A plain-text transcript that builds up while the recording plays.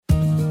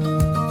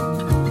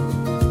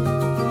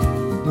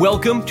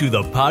Welcome to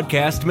the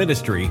podcast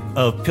ministry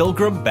of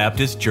Pilgrim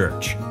Baptist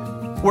Church.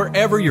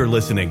 Wherever you're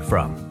listening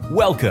from,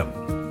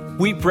 welcome.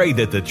 We pray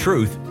that the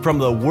truth from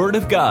the Word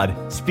of God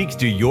speaks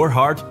to your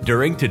heart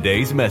during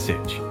today's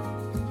message.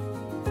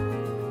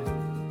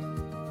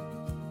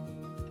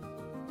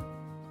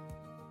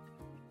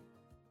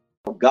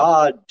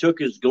 God took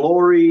his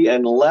glory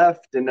and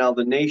left, and now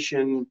the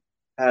nation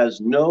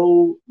has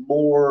no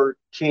more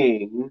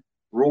king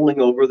ruling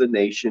over the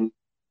nation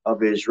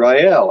of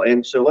Israel.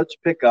 And so let's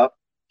pick up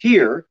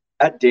here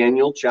at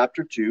Daniel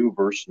chapter 2,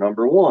 verse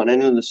number 1.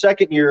 And in the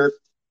second year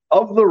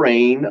of the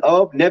reign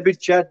of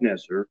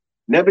Nebuchadnezzar,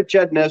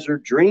 Nebuchadnezzar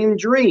dreamed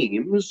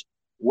dreams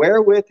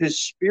wherewith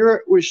his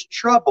spirit was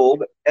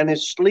troubled and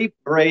his sleep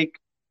brake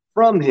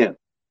from him.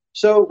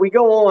 So we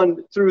go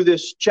on through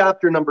this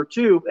chapter number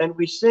 2, and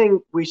we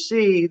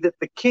see that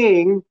the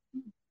king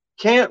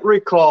can't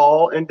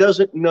recall and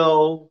doesn't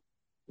know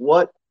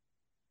what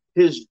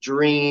his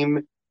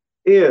dream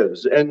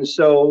is. And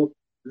so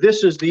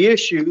this is the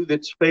issue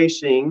that's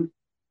facing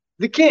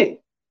the king.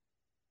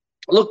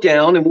 Look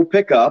down and we'll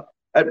pick up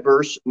at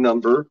verse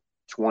number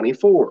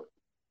 24.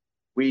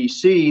 We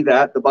see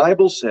that the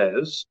Bible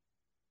says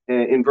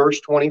in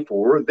verse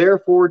 24,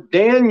 "Therefore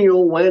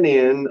Daniel went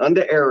in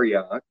unto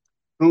Arioch,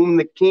 whom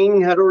the king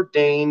had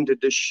ordained to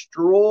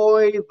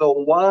destroy the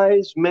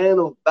wise men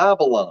of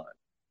Babylon.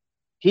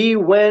 He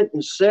went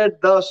and said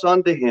thus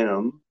unto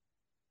him,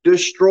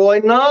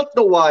 Destroy not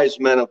the wise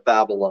men of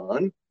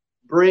Babylon,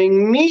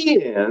 bring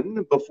me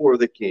in before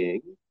the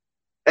king,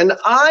 and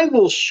I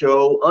will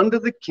show unto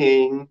the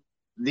king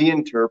the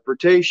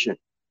interpretation."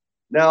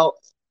 Now,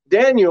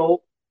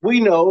 Daniel,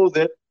 we know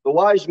that the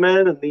wise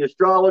men and the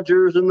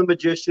astrologers and the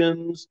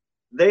magicians,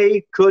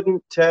 they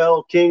couldn't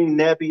tell King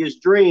Nebi his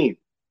dream.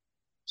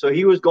 So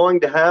he was going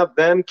to have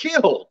them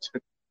killed.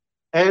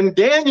 And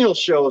Daniel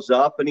shows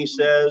up and he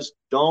says,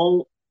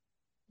 don't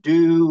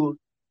do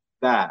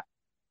that.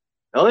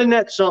 Now, isn't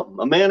that something?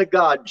 A man of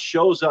God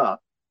shows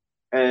up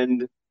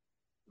and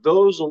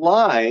those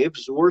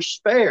lives were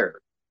spared.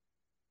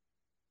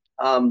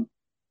 The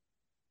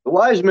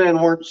wise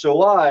men weren't so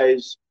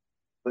wise,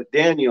 but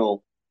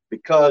Daniel,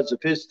 because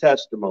of his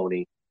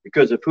testimony,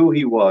 because of who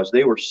he was,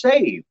 they were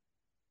saved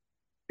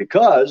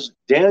because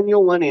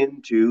Daniel went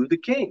into the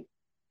king.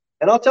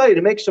 And I'll tell you,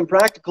 to make some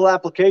practical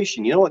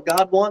application, you know what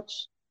God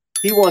wants?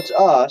 He wants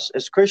us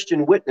as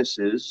Christian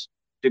witnesses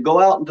to go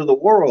out into the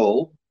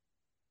world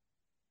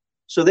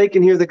so they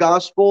can hear the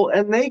gospel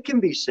and they can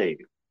be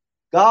saved.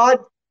 God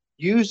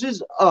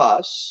uses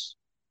us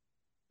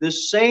the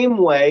same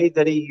way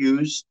that he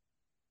used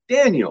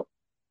Daniel.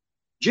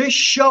 Just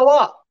show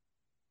up,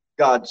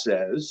 God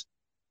says.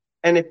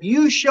 And if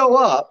you show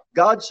up,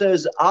 God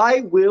says,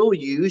 I will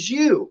use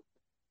you.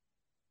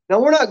 Now,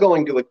 we're not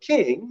going to a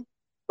king,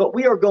 but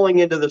we are going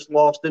into this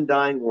lost and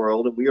dying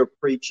world, and we are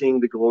preaching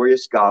the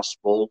glorious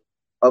gospel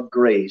of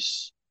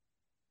grace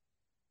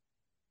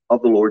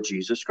of the Lord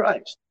Jesus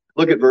Christ.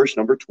 Look at verse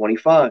number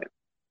 25.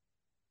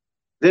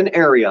 Then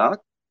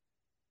Arioch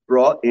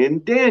brought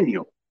in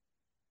Daniel.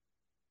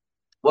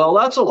 Well,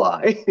 that's a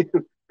lie.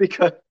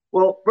 Because,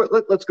 well,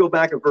 let's go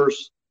back a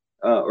verse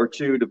or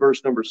two to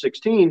verse number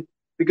 16,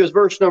 because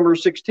verse number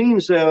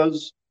 16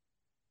 says,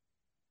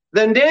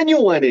 Then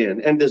Daniel went in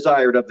and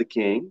desired of the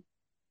king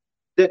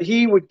that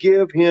he would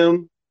give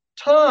him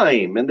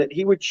time and that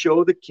he would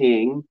show the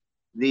king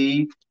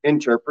the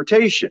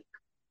interpretation.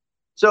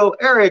 So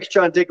Eric's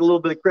trying to take a little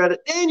bit of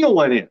credit. Daniel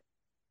went in.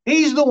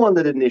 He's the one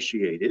that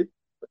initiated.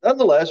 But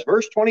nonetheless,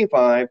 verse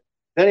 25,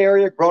 Then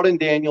Arioch brought in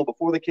Daniel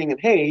before the king in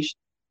haste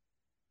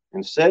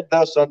and said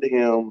thus unto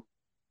him,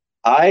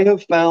 I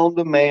have found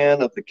a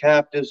man of the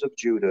captives of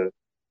Judah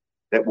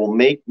that will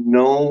make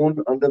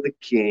known unto the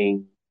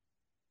king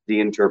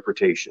the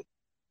interpretation.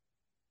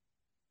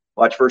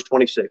 Watch verse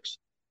 26.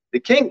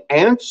 The king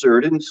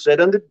answered and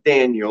said unto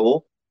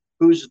Daniel,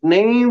 whose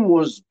name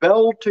was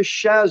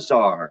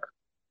Belteshazzar.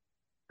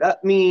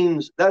 That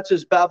means, that's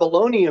his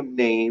Babylonian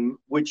name,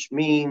 which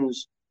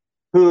means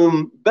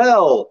whom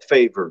Bel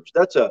favors.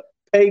 That's a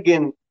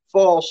pagan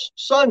false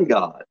sun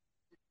god.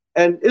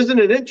 And isn't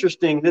it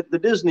interesting that the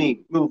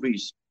Disney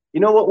movies, you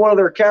know what one of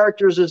their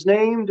characters is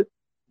named?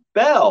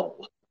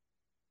 Bel.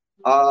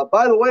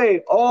 By the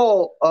way,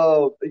 all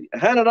of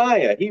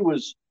Hananiah, he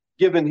was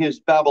given his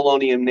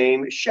Babylonian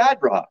name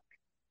Shadrach.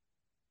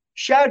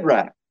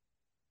 Shadrach.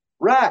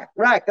 Rak,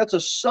 that's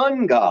a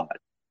sun god.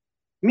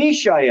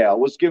 Mishael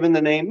was given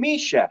the name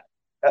Meshach.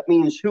 That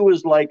means who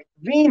is like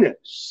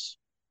Venus.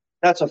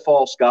 That's a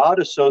false god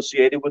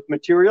associated with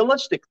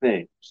materialistic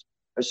things,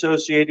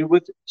 associated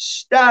with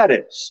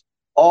status,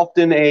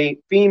 often a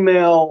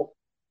female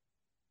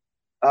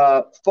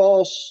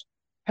false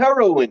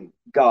heroine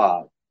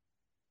god.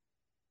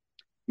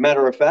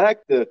 Matter of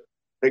fact, the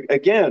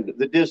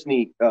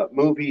Disney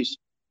movies,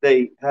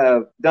 they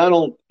have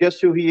Donald, guess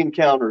who he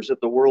encounters at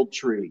the World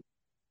Tree?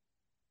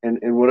 And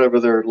whatever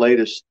their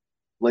latest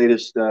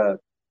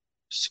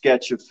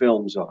sketch of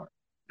films are.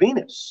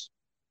 Venus.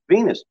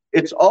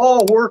 It's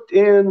all worked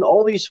in,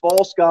 all these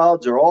false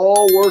gods are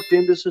all worked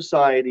into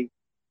society,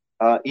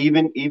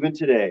 even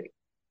today.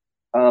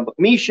 But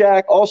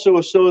Meshach also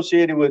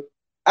associated with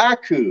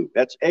Aku.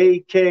 That's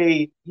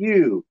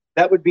A-K-U.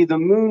 That would be the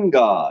moon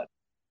god.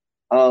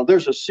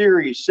 There's a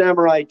series,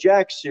 Samurai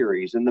Jack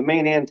series, and the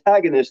main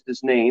antagonist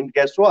is named,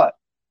 guess what?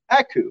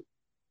 Aku.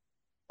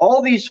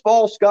 All these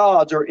false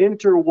gods are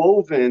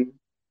interwoven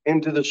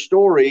into the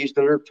stories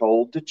that are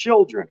told to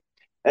children.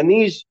 And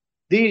these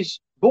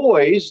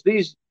boys,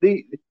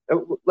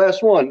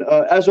 last one,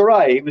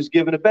 Azariah, he was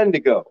given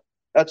Abednego.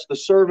 That's the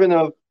servant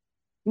of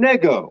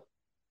Nego.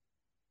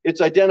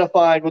 It's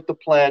identified with the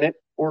planet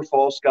or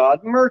false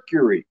god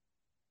Mercury.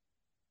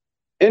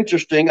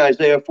 Interesting,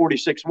 Isaiah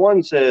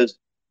 46:1 says,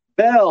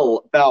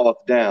 Bel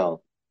boweth down,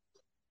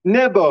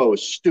 Nebo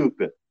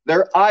stoopeth.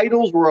 Their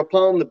idols were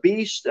upon the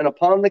beast and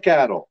upon the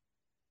cattle.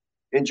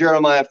 In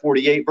Jeremiah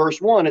 48,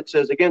 verse 1, it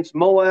says, against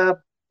Moab,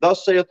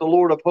 thus saith the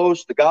Lord of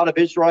hosts, the God of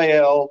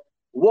Israel,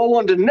 woe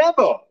unto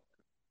Nebo.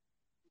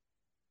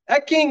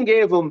 That king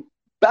gave them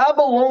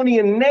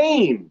Babylonian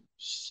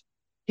names.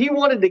 He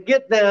wanted to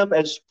get them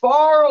as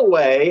far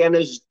away and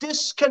as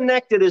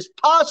disconnected as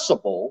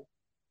possible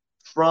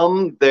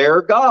from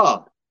their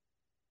God,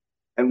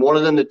 and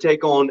wanted them to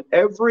take on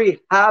every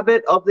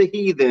habit of the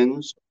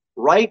heathens,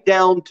 right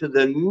down to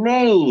the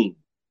name.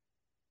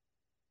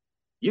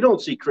 You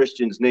don't see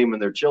Christians naming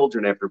their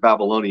children after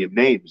Babylonian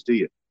names, do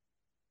you?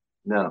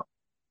 No.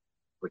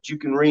 But you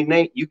can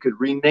rename, you could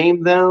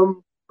rename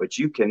them, but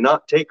you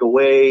cannot take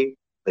away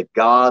the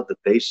God that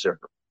they serve.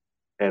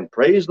 And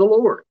praise the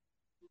Lord.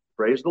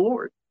 Praise the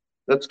Lord.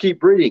 Let's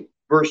keep reading.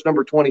 Verse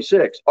number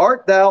 26.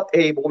 Art thou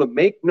able to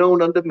make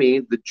known unto me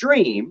the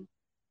dream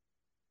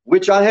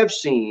which I have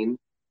seen,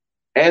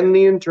 and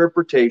the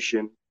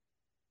interpretation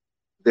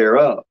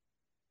thereof?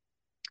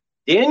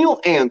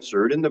 Daniel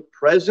answered in the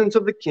presence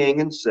of the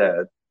king and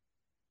said,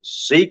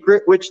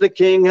 secret which the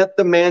king hath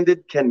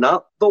demanded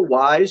cannot the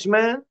wise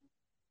man,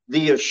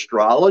 the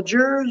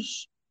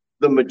astrologers,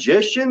 the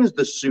magicians,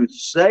 the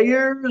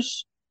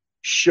soothsayers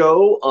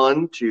show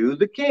unto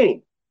the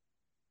king?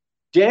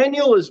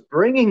 Daniel is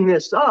bringing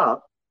this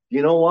up.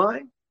 You know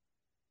why?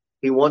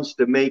 He wants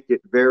to make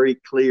it very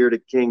clear to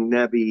King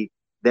Nebi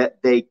that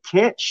they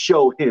can't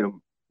show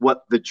him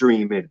what the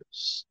dream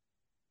is.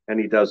 And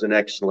he does an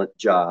excellent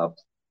job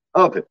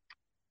of it.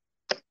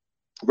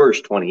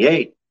 Verse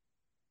 28.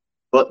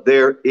 But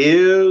there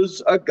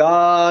is a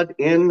God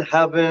in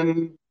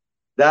heaven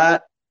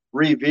that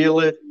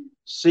revealeth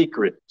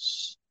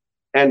secrets,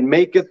 and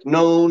maketh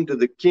known to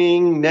the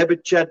king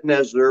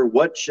Nebuchadnezzar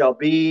what shall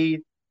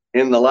be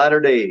in the latter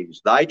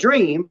days. Thy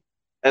dream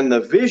and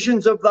the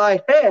visions of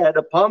thy head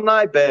upon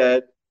thy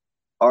bed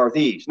are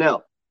these.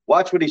 Now,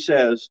 watch what he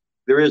says.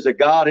 There is a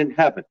God in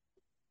heaven.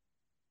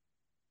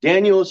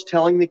 Daniel is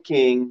telling the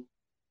king,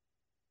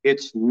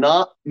 it's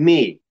not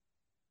me.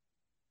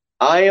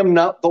 I am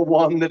not the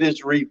one that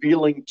is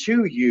revealing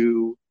to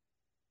you.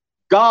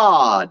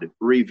 God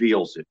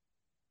reveals it.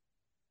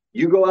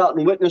 You go out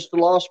and witness to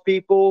lost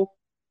people.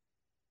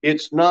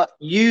 It's not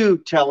you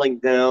telling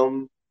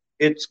them.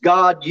 It's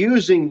God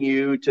using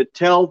you to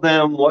tell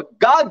them what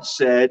God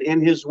said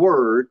in his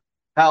word,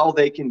 how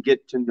they can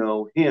get to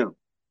know him.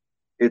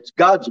 It's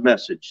God's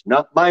message,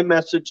 not my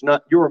message,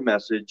 not your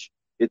message.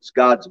 It's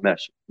God's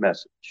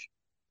message.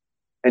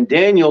 And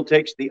Daniel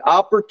takes the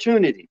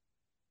opportunity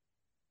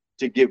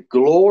to give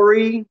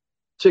glory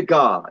to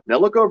God. Now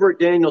look over at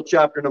Daniel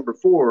chapter number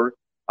 4.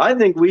 I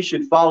think we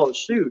should follow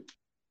suit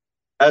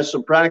as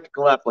some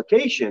practical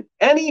application.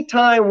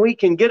 Anytime we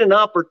can get an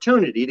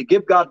opportunity to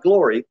give God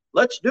glory,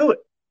 let's do it.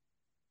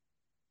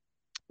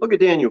 Look at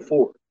Daniel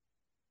 4.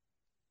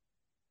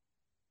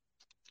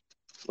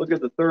 Look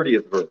at the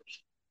 30th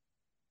verse.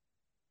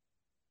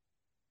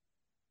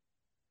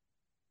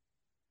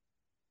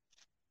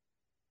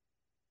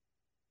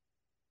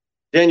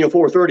 Daniel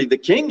 4:30, the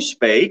king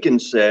spake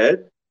and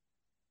said,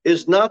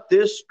 is not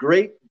this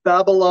great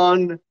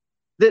Babylon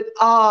that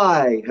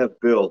I have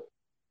built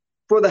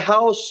for the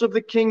house of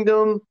the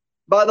kingdom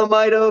by the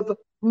might of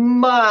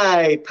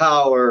my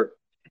power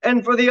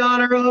and for the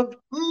honor of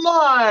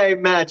my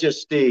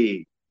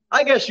majesty?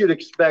 I guess you'd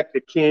expect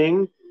a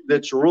king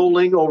that's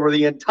ruling over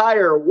the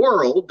entire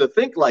world to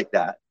think like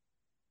that.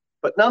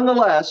 But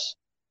nonetheless,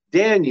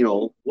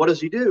 Daniel, what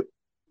does he do?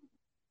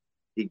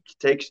 He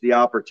takes the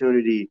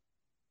opportunity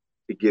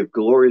to give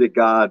glory to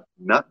God,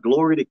 not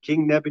glory to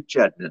King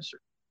Nebuchadnezzar.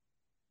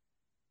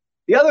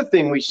 The other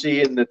thing we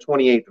see in the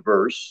 28th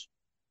verse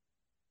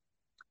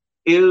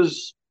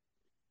is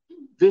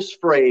this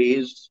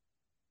phrase,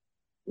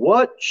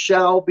 what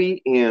shall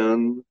be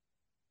in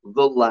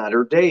the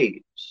latter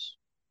days?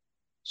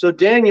 So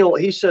Daniel,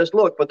 he says,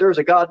 look, but there's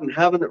a God in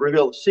heaven that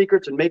revealeth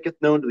secrets and maketh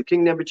known to the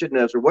king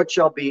Nebuchadnezzar what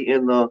shall be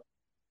in the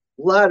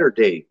latter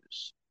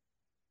days.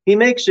 He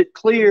makes it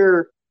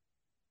clear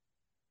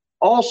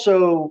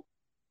also,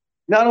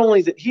 not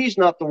only that he's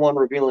not the one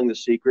revealing the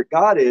secret,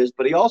 God is,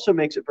 but he also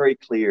makes it very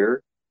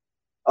clear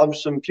of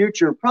some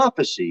future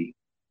prophecy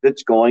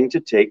that's going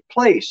to take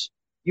place.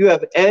 You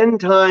have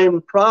end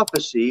time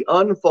prophecy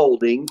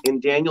unfolding in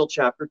Daniel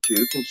chapter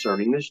 2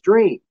 concerning this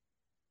dream.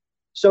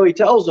 So he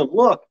tells them,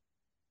 look,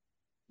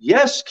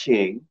 yes,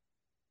 king,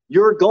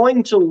 you're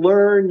going to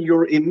learn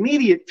your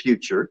immediate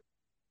future,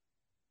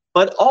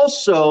 but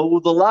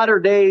also the latter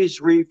days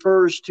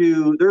refers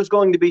to there's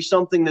going to be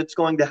something that's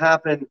going to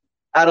happen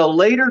at a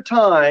later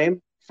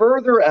time,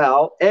 further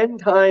out, end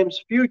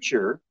times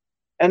future.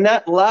 And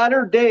that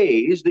latter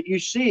days that you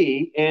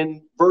see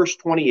in verse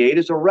 28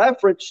 is a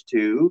reference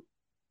to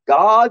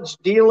God's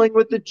dealing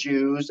with the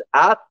Jews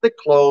at the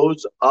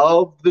close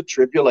of the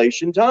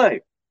tribulation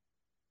time,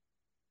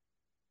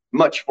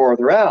 much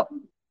farther out.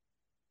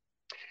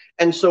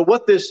 And so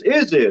what this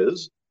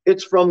is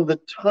it's from the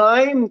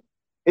time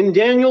in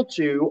Daniel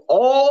 2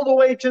 all the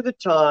way to the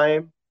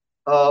time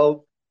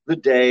of the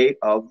day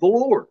of the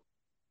Lord.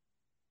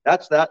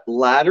 That's that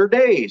latter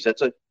days.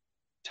 That's a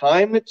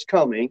time that's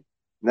coming,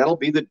 and that'll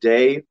be the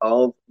day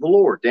of the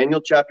Lord. Daniel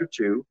chapter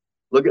 2,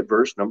 look at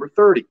verse number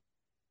 30.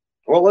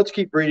 Well, let's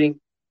keep reading.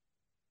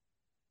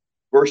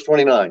 Verse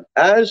 29.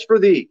 As for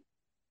thee,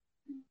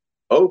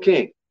 O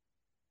king,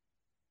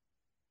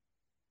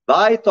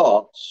 thy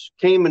thoughts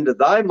came into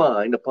thy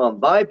mind upon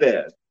thy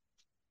bed,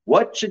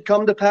 what should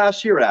come to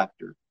pass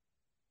hereafter?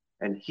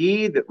 And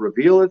he that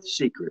revealeth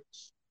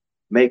secrets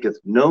maketh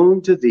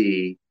known to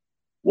thee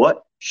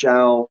what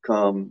shall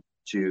come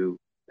to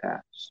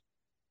pass.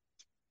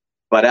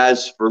 But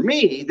as for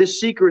me,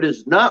 this secret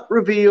is not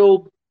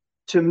revealed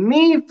to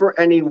me for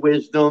any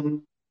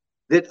wisdom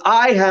that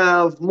I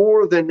have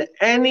more than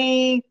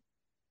any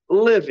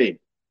living.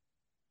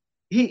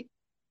 He's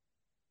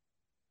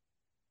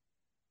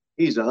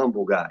a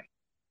humble guy.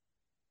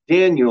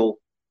 Daniel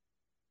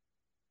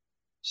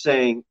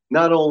saying,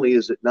 not only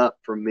is it not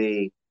for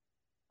me,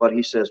 but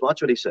he says,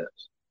 watch what he says.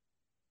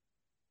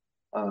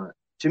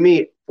 To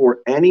me,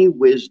 for any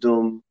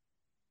wisdom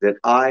that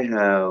I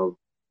have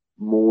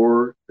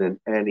more than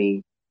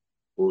any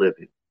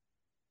living.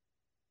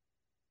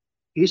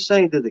 He's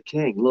saying to the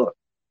king, look,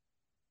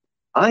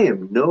 I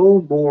am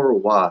no more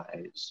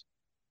wise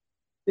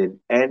than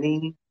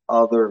any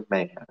other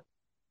man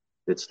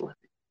that's living.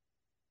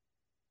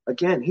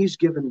 Again, he's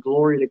given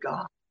glory to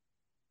God.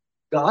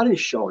 God is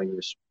showing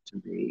this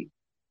to me,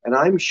 and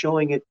I'm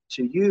showing it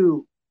to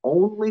you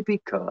only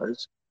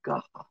because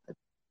God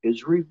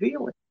is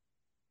revealing.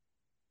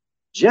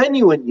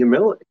 Genuine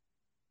humility,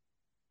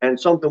 and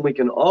something we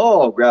can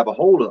all grab a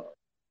hold of,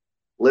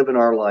 live in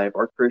our life,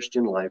 our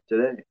Christian life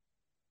today.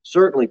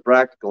 Certainly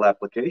practical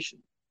application.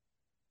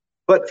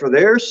 But for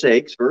their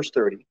sakes, verse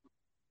 30,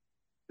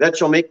 that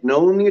shall make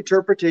known the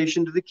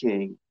interpretation to the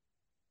king,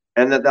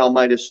 and that thou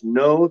mightest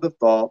know the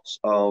thoughts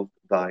of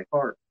thy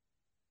heart.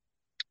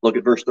 Look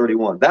at verse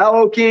 31. Thou,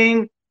 O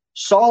king,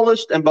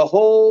 sawest, and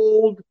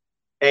behold,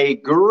 a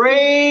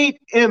great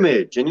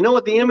image. And you know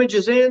what the image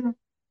is in?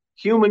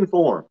 Human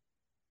form.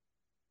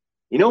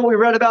 You know what we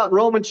read about in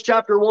Romans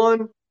chapter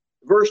 1,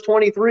 verse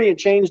 23, and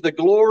changed the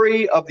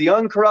glory of the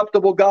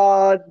uncorruptible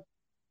God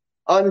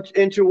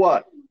into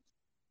what?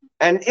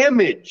 An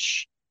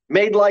image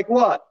made like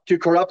what? To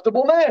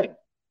corruptible man.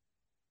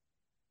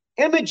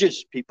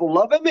 Images. People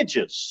love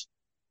images.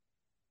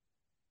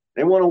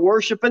 They want to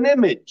worship an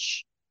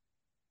image.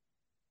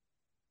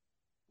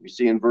 We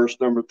see in verse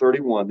number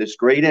 31, this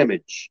great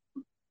image,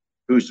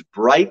 whose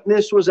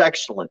brightness was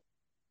excellent,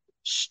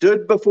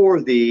 stood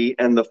before thee,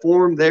 and the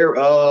form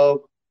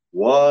thereof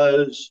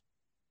was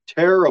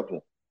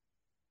terrible.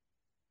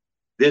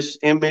 This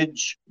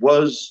image's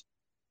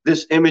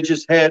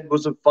head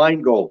was of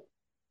fine gold,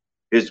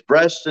 his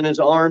breasts and his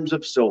arms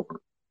of silver,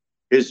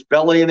 his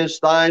belly and his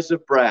thighs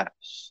of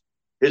brass,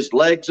 his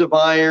legs of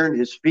iron,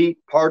 his feet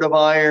part of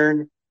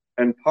iron,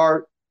 and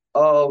part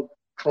of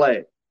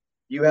clay.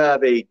 You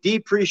have a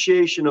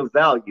depreciation of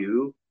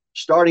value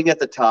starting at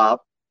the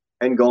top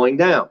and going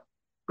down.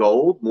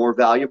 Gold, more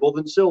valuable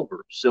than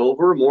silver.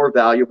 Silver, more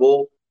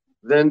valuable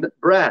than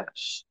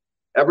brass.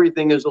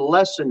 Everything is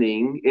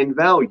lessening in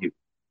value.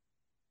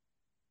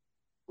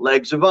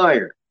 Legs of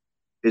iron.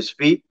 His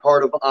feet,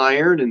 part of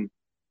iron and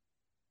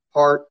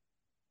part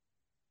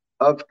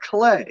of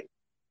clay.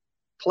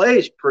 Clay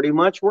is pretty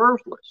much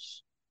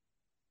worthless.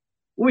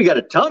 We got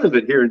a ton of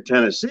it here in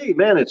Tennessee.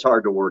 Man, it's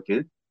hard to work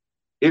in.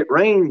 It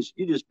rains,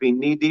 you just be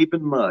knee deep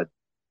in mud.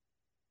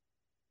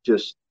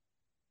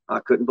 I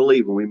couldn't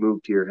believe when we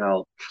moved here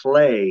how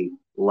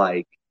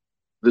clay-like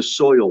the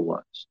soil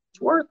was.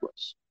 It's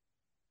worthless.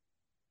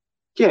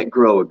 Can't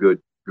grow a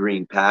good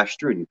green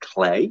pasture in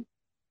clay.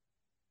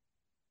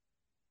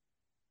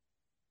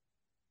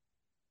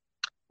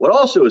 What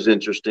also is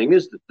interesting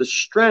is that the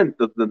strength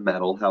of the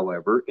metal,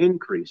 however,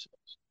 increases.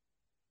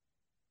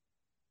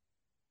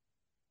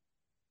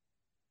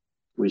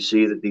 We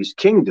see that these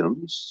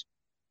kingdoms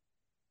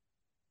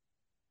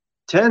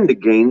tend to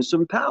gain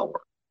some power.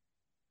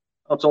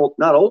 It's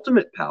not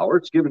ultimate power.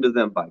 It's given to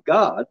them by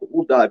God, but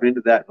we'll dive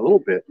into that in a little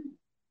bit.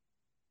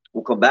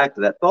 We'll come back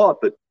to that thought,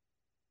 but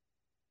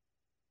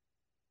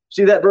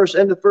see that verse,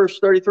 end of verse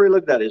 33?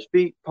 Look at that. His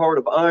feet, part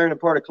of iron and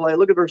part of clay.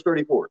 Look at verse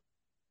 34.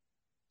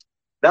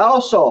 Thou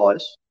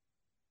sawest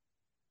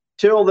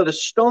till that a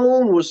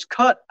stone was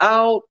cut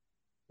out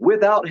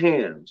without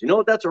hands. You know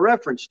what that's a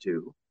reference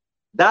to?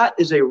 That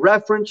is a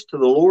reference to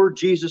the Lord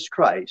Jesus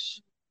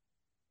Christ,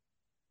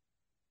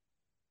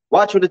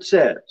 Watch what it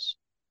says.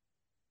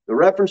 The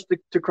reference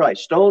to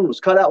Christ. Stone was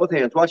cut out with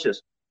hands. Watch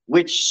this.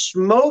 Which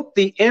smote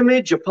the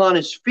image upon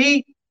his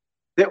feet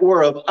that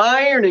were of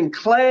iron and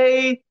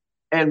clay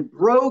and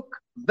broke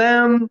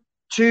them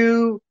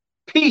to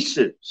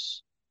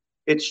pieces.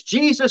 It's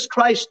Jesus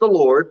Christ the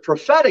Lord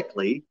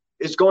prophetically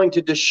is going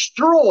to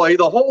destroy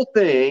the whole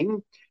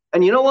thing.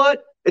 And you know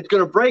what? It's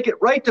going to break it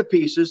right to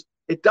pieces.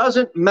 It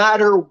doesn't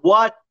matter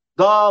what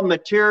the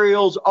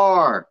materials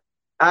are.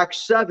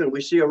 Acts 7,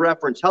 we see a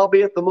reference.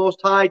 Howbeit the Most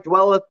High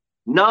dwelleth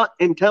not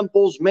in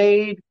temples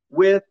made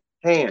with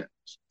hands.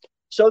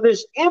 So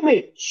this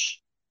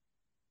image,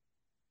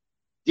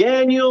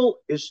 Daniel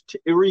is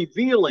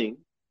revealing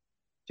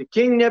to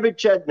King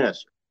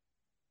Nebuchadnezzar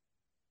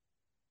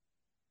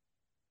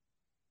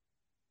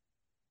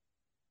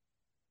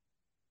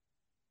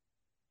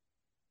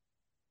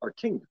are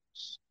kingdoms.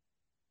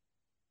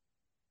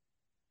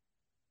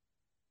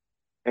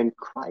 And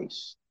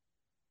Christ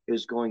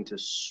is going to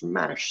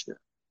smash them,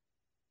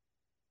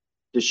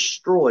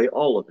 destroy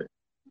all of it.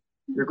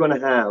 You're going to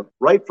have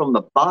right from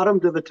the bottom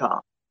to the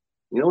top.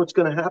 You know what's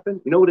going to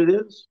happen? You know what it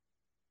is?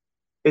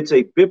 It's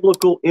a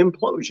biblical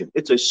implosion.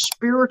 It's a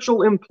spiritual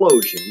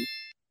implosion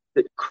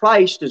that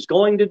Christ is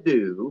going to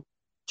do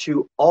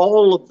to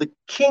all of the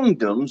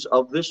kingdoms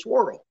of this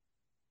world.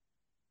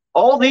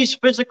 All these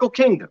physical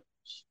kingdoms.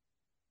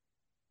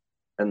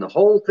 And the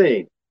whole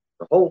thing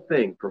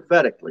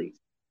prophetically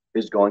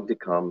is going to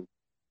come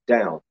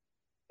down.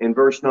 In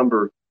verse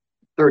number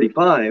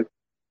 35,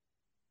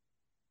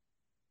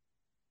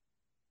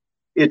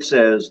 it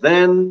says,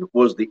 then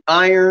was the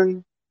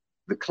iron,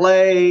 the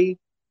clay,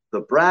 the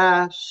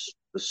brass,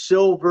 the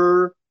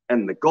silver,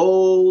 and the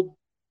gold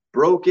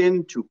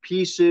broken to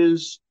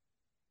pieces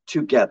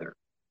together.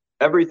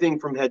 Everything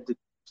from head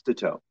to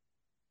toe.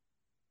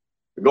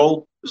 The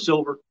gold, the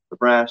silver, the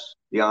brass,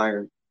 the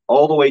iron,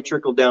 all the way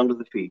trickled down to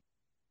the feet.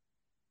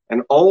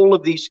 And all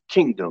of these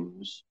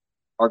kingdoms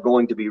are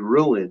going to be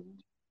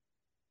ruined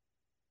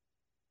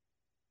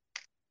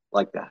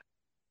like that.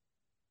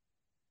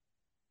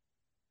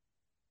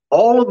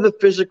 All of the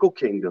physical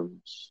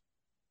kingdoms,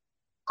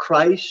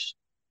 Christ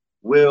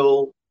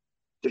will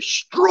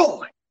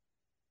destroy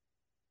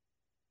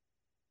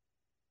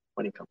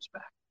when he comes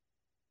back.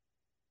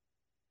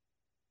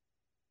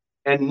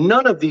 And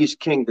none of these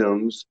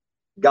kingdoms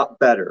got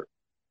better.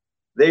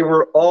 They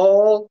were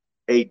all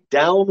a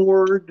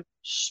downward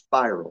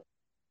spiral.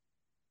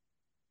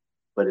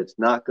 But it's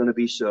not going to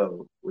be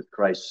so with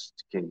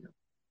Christ's kingdom.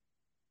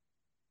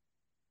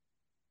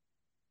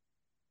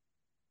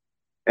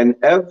 And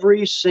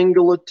every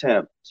single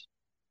attempt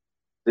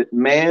that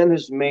man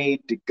has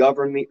made to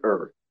govern the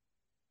earth,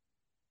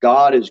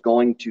 God is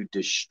going to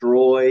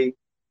destroy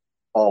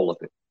all of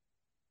it.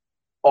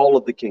 All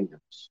of the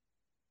kingdoms.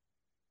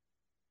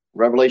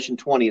 Revelation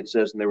 20, it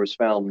says, and there was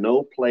found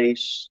no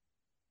place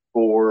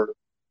for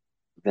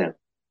them.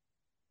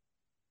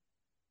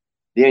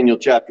 Daniel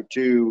chapter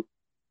 2,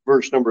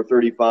 verse number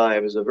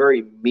 35 is a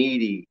very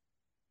meaty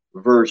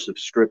verse of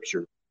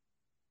scripture.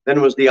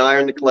 Then was the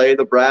iron, the clay,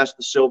 the brass,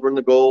 the silver, and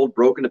the gold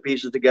broken to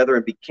pieces together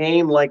and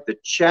became like the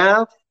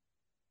chaff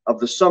of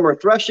the summer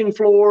threshing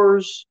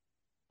floors,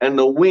 and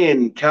the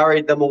wind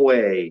carried them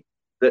away,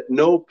 that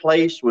no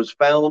place was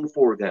found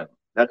for them.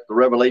 That's the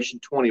Revelation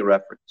 20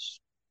 reference.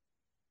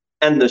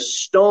 And the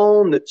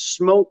stone that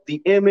smote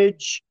the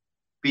image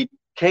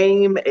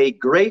became a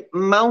great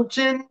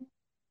mountain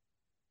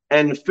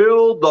and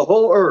filled the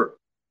whole earth.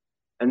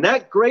 And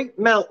that great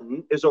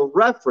mountain is a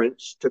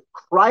reference to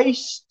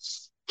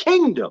Christ's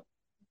kingdom.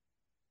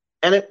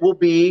 And it will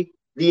be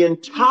the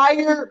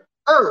entire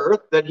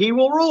earth that he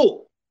will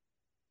rule.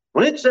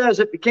 When it says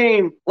it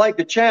became like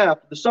the chaff,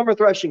 the summer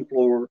threshing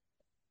floor,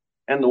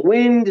 and the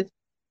wind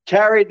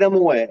carried them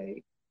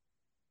away,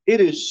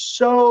 it is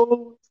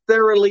so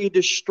thoroughly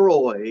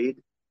destroyed,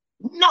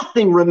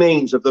 nothing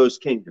remains of those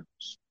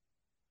kingdoms.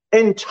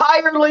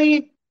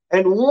 Entirely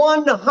and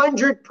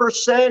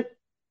 100%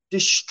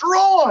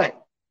 destroyed.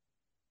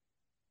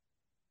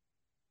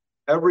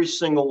 Every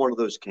single one of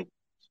those kingdoms.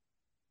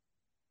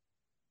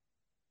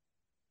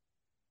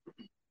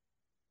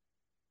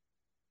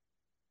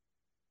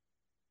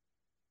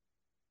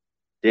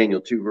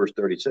 Daniel 2, verse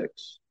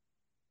 36.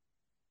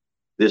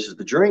 This is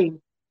the dream.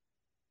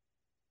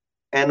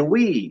 And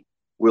we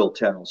will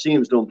tell.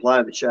 Seems to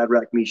imply that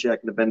Shadrach, Meshach,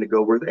 and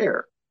Abednego were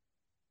there.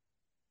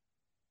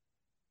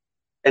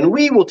 And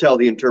we will tell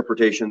the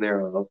interpretation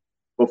thereof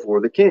before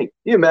the king. Can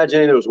you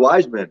imagine any of those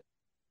wise men?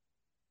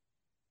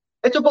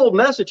 It's a bold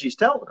message he's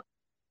telling them.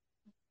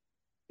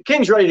 The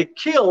king's ready to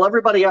kill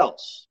everybody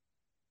else.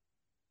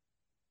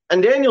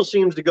 And Daniel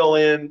seems to go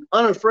in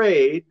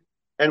unafraid,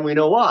 and we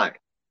know why.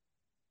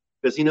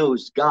 Because he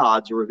knows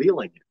God's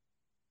revealing it.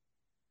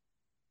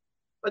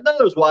 But none of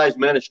those wise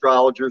men,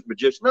 astrologers,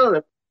 magicians, none of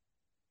them.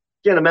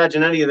 Can't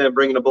imagine any of them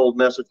bringing a bold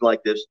message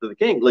like this to the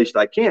king. At least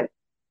I can't.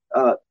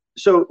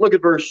 So look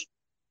at verse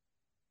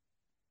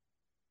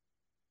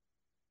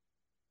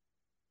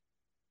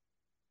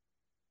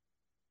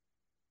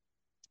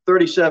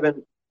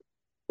 37.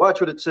 Watch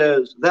what it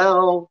says.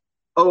 Thou,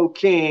 O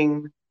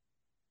king,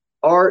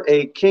 art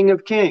a King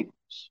of Kings.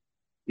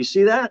 You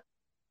see that?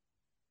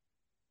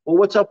 Well,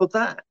 what's up with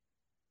that?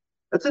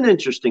 That's an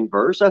interesting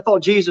verse. I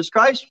thought Jesus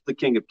Christ was the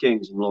King of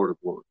Kings and Lord of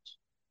Lords.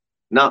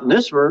 Not in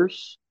this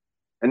verse,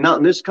 and not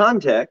in this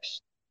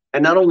context,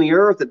 and not on the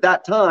earth at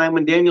that time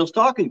when Daniel's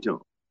talking to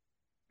him.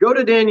 Go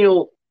to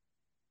Daniel.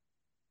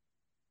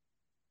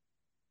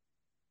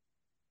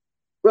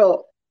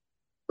 Well,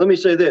 let me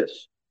say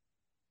this.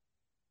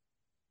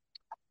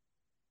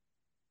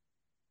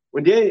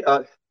 When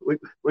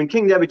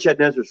King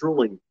Nebuchadnezzar is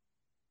ruling,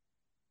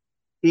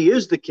 he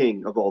is the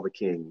king of all the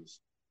kings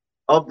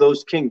of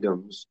those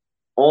kingdoms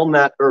on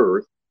that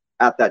earth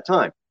at that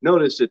time.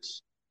 Notice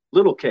it's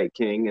little k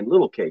king and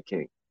little k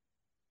king,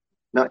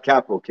 not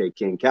capital K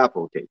king,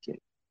 capital K king.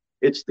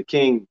 It's the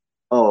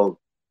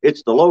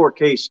it's the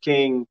lowercase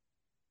king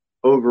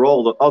over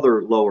all the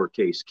other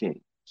lowercase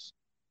kings.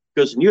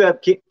 Because when you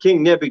have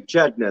King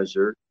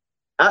Nebuchadnezzar,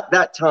 at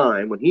that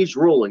time when he's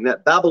ruling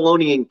that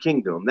Babylonian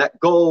kingdom, that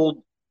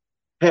gold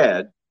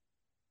head,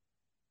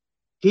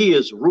 he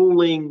is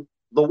ruling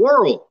the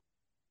world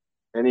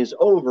and is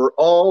over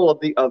all of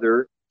the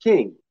other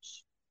kings.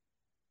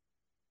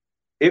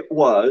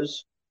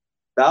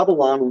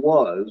 Babylon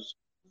was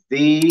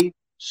the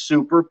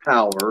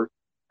superpower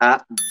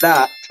at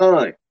that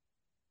time,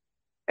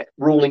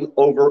 ruling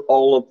over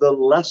all of the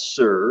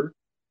lesser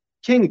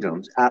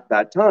kingdoms at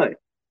that time.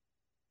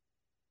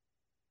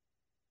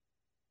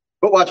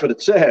 But watch what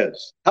it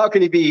says. How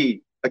can he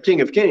be a king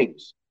of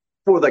kings?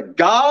 For the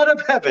God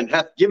of heaven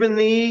hath given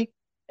thee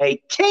a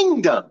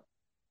kingdom.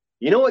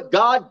 You know what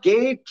God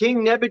gave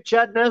King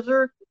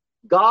Nebuchadnezzar?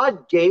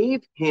 God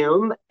gave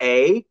him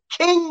a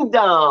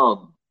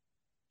kingdom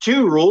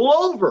to rule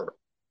over.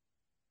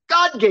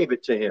 God gave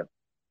it to him.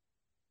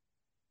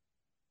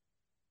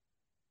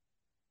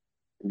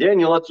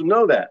 Daniel lets him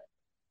know that.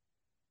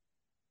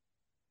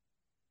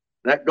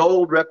 That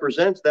gold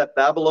represents that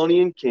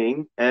Babylonian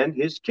king and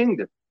his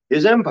kingdom,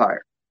 his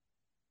empire.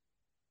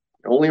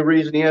 The only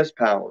reason he has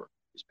power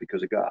is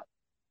because of God.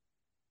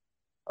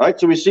 All right,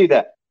 so we see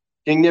that.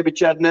 King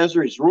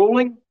Nebuchadnezzar is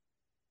ruling.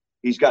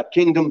 He's got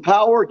kingdom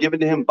power given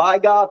to him by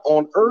God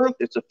on earth.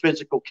 It's a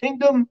physical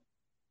kingdom.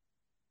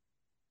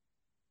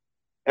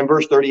 And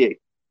verse 38.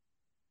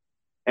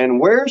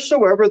 And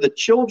wheresoever the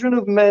children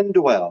of men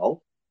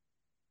dwell,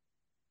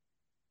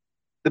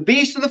 the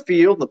beasts of the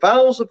field, the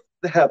fowls of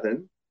the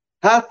heaven,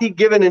 hath he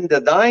given into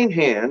thine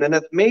hand, and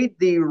hath made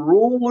thee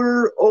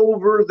ruler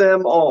over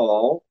them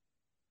all.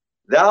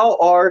 Thou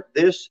art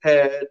this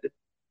head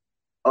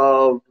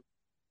of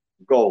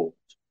gold.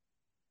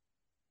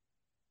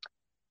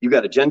 You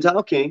got a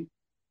Gentile king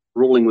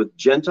ruling with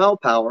Gentile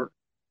power,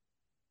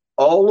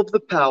 all of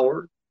the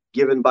power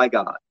given by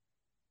God,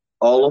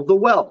 all of the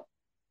wealth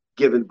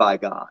given by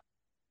God.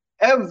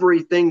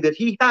 Everything that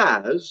he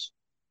has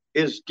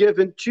is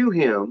given to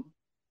him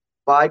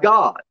by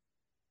God.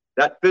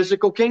 That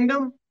physical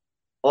kingdom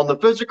on the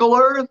physical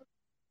earth,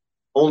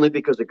 only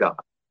because of God.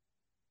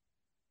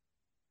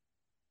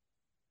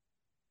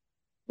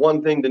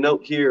 One thing to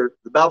note here,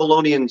 the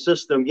Babylonian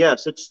system,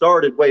 yes, it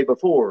started way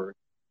before,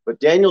 but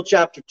Daniel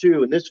chapter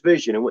 2 and this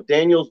vision and what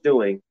Daniel's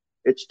doing,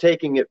 it's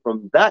taking it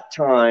from that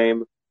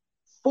time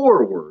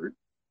forward,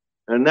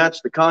 and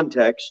that's the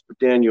context of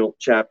Daniel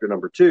chapter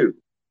number 2.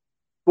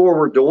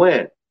 Forward to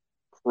when?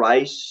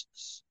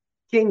 Christ's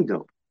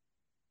kingdom,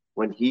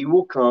 when he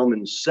will come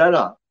and set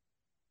up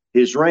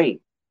his reign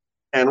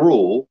and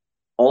rule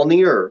on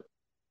the earth.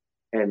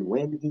 And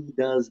when he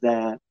does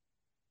that,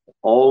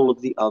 all of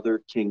the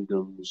other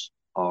kingdoms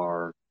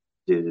are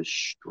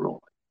destroyed.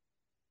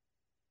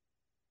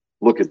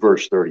 Look at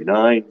verse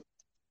 39.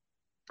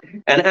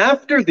 And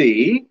after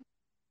thee,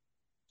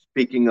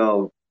 speaking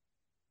of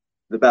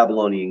the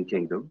Babylonian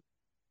kingdom,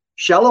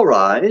 shall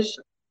arise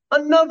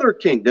another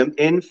kingdom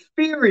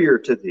inferior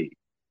to thee,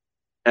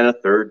 and a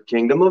third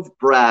kingdom of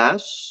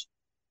brass,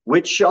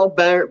 which shall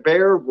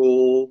bear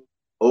rule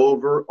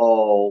over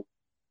all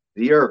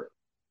the earth.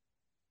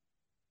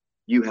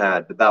 You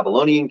had the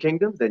Babylonian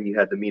kingdom, then you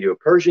had the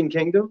Medo-Persian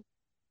kingdom,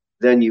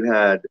 then you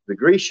had the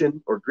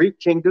Grecian or Greek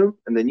kingdom,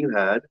 and then you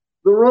had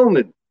the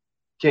Roman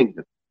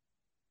kingdom.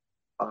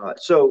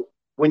 So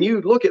when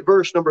you look at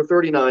verse number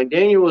 39,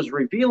 Daniel is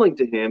revealing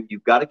to him,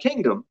 you've got a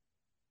kingdom,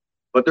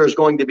 but there's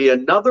going to be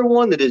another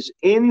one that is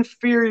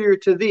inferior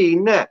to thee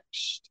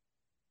next.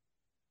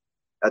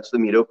 That's the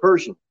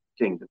Medo-Persian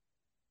kingdom.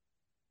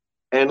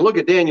 And look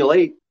at Daniel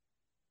 8.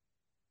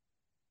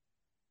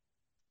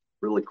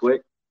 Really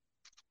quick.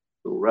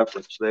 Little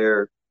reference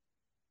there.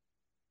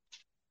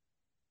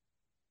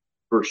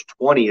 Verse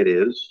 20 it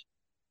is.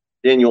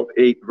 Daniel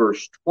 8,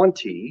 verse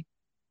 20.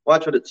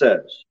 Watch what it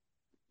says.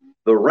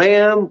 The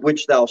ram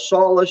which thou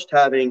sawest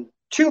having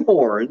two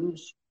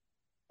horns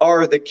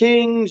are the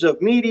kings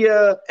of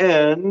Media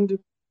and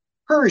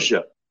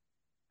Persia.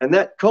 And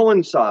that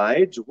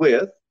coincides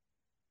with,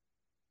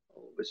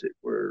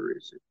 where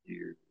is it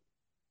here?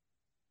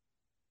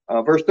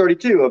 Verse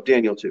 32 of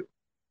Daniel 2.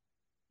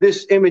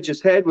 This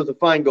image's head was of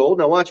fine gold.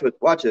 Now watch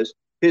this.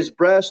 His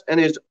breast and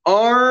his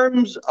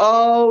arms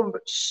of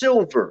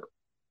silver.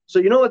 So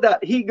you know what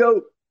that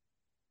he-goat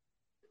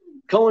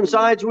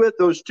coincides with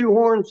those two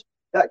horns,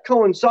 that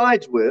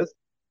coincides with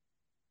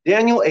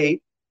Daniel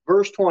 8,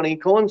 verse 20,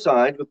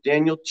 coincides with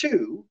Daniel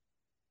 2,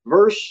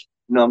 verse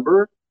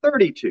number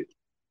 32.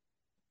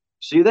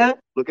 See that?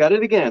 Look at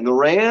it again. The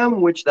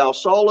ram which thou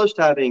sawest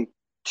having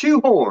two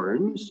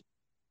horns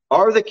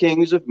are the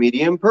kings of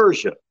Media and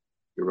Persia.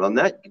 You run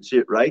that, you can see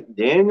it right.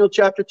 Daniel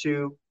chapter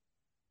 2,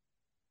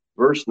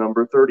 verse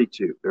number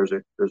 32. There's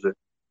a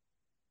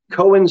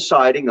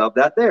coinciding of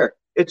that there.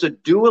 It's a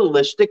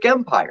dualistic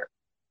empire.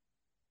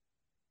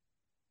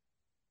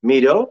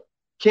 Medo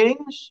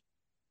kings,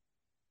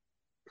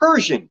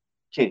 Persian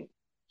kings.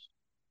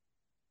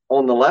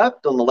 On the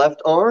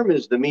left arm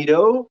is the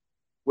Medo,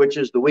 which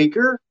is the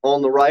weaker.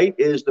 On the right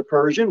is the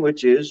Persian,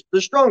 which is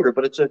the stronger.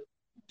 But it's a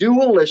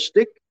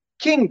dualistic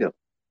kingdom.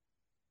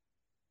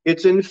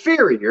 It's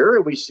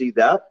inferior. We see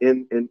that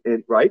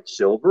in right,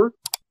 silver,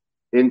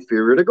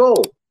 inferior to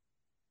gold.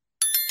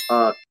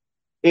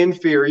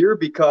 Inferior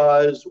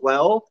because,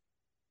 well,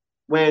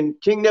 when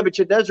King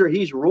Nebuchadnezzar,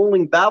 he's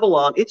ruling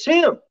Babylon, it's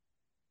him.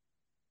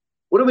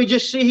 What did we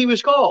just see he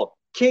was called?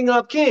 King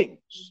of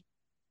kings.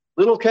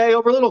 Little k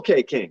over little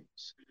k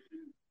kings.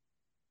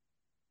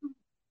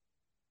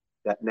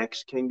 That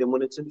next kingdom,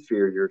 when it's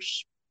inferior,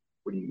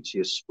 what do you see?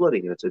 A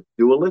splitting. It's a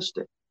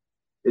dualistic.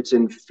 It's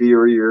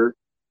inferior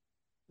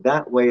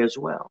that way as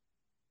well.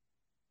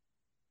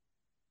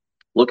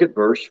 Look at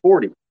verse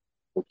 40.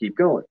 We'll keep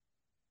going.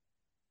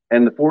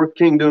 And the fourth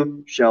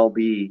kingdom shall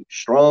be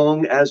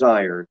strong as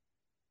iron,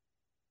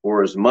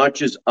 for as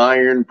much as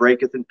iron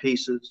breaketh in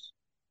pieces,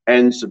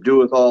 and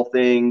subdueth all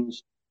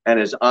things, and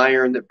as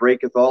iron that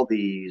breaketh all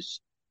these,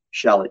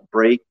 shall it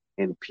break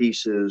in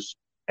pieces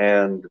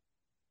and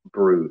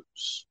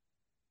bruise.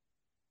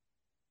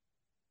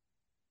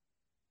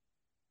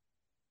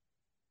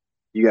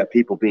 You got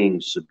people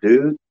being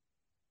subdued.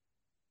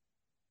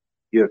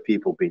 You have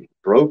people being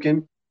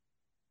broken.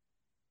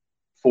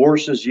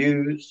 Force is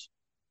used.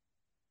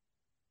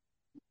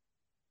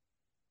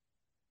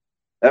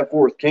 That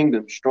fourth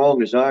kingdom,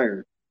 strong as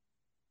iron,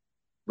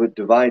 but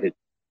divided.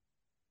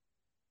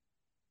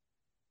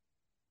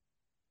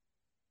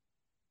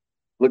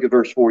 Look at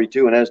verse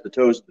 42. And as the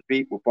toes of the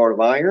feet were part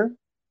of iron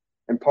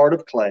and part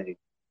of clay,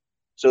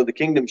 so the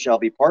kingdom shall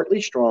be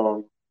partly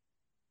strong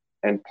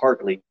and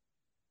partly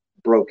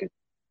broken.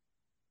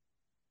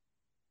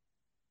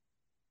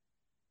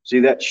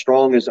 See that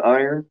strong as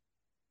iron?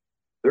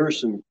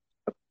 There's some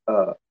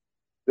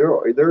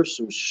there's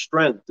some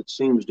strength that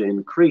seems to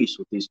increase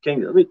with these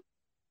kingdoms. I mean,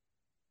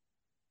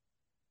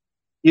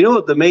 you know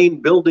what the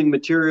main building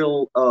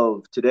material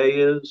of today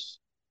is?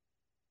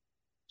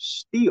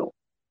 Steel.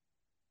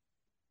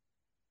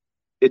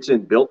 It's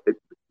in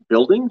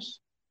buildings,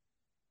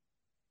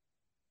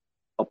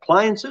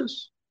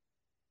 appliances,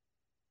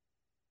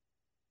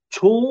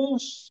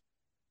 tools,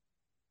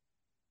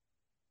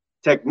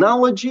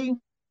 technology.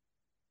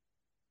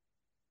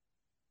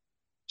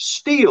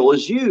 Steel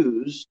is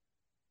used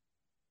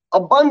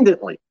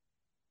abundantly.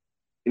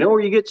 You know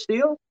where you get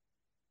steel?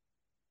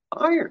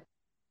 Iron.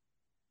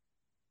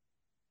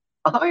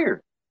 Iron.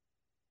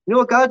 You know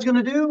what God's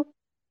going to do?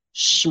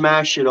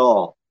 Smash it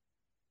all.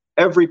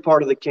 Every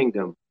part of the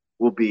kingdom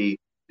will be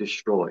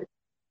destroyed.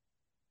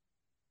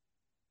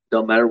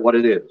 Don't matter what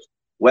it is.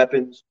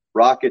 Weapons,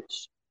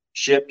 rockets,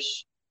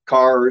 ships,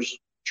 cars,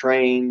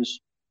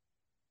 trains,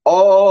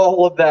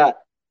 all of that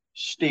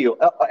steel,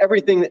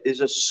 everything that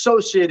is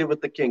associated with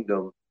the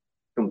kingdom,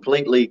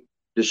 completely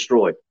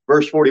destroyed.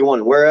 Verse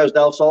 41, whereas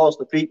thou sawest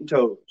the feet and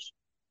toes,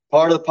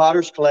 part of the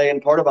potter's clay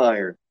and part of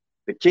iron,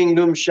 the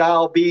kingdom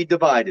shall be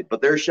divided,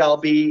 but there shall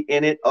be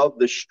in it of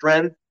the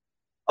strength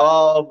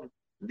of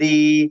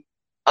the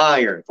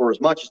iron. For as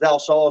much as thou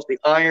sawest the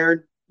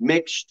iron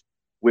mixed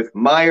with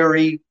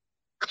miry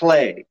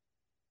clay.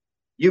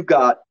 You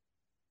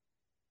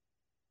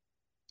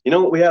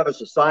know what we have a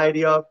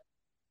society of?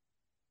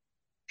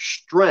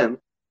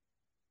 Strength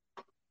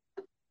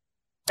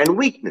and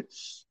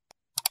weakness.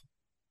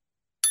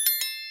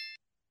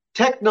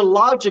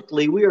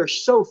 Technologically, we are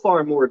so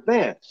far more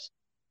advanced.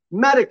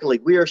 Medically,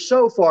 we are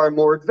so far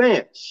more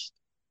advanced.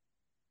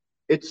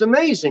 It's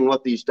amazing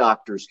what these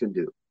doctors can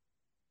do.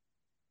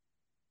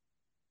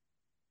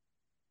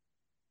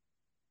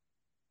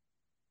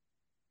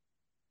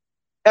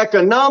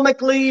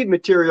 Economically,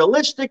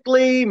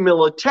 materialistically,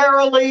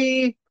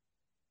 militarily,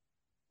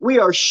 we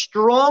are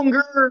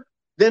stronger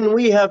than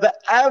we have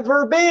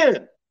ever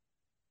been.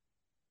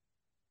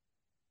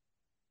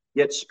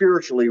 Yet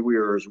spiritually, we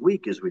are as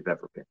weak as we've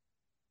ever been.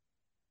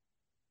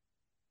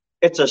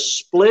 It's a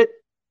split,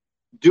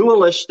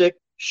 dualistic,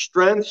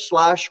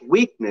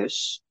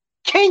 strength/weakness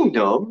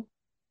kingdom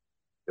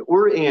that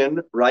we're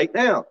in right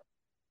now.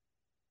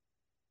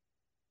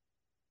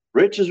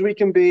 Rich as we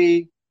can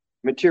be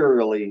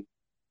materially,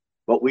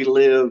 but we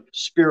live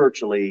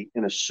spiritually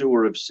in a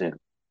sewer of sin.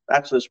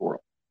 That's this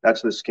world.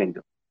 That's this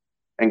kingdom.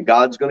 And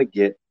God's going to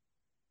get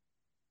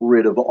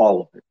rid of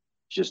all of it.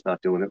 He's just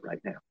not doing it right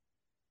now.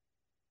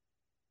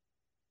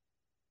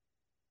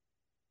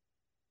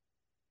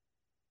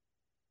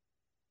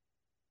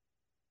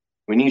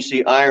 When you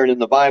see iron in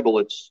the Bible,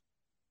 it's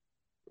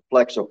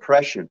reflects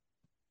oppression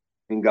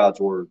in God's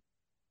word.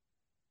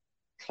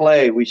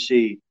 Clay, we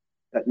see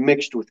that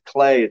mixed with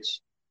clay,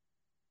 it's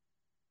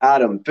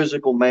Adam,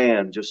 physical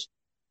man, just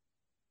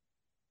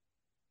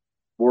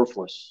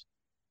worthless.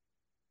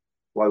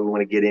 Why we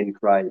want to get in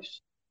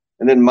Christ.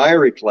 And then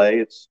miry clay,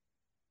 it's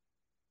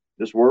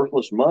just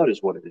worthless mud is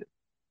what it is.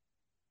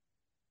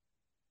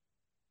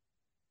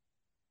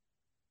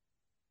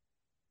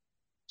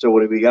 So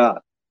what do we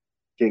got?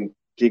 King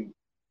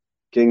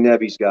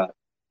Nebu's got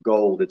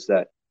gold. It's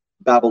that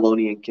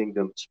Babylonian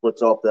kingdom. It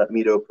splits off that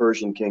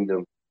Medo-Persian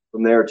kingdom.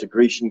 From there, it's a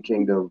Grecian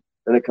kingdom.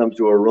 Then it comes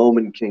to a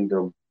Roman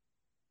kingdom.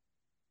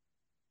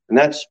 And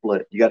that's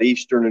split. You got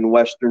Eastern and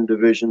Western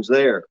divisions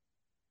there.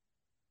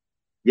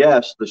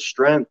 Yes, the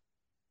strength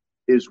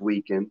is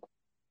weakened,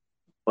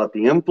 but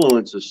the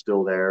influence is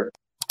still there.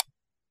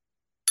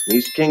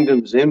 These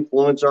kingdoms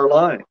influence our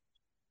lives.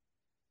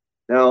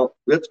 Now,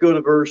 let's go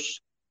to verse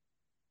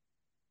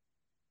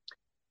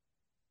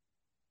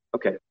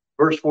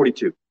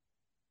 42.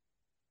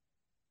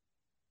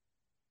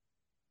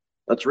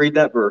 Let's read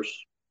that verse.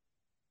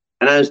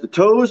 And as the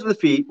toes of the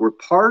feet were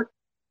part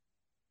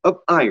of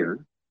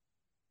iron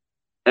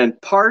and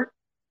part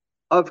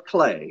of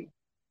clay,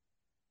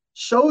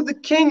 so the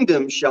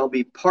kingdom shall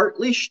be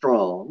partly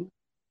strong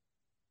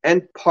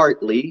and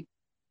partly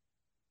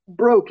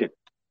broken.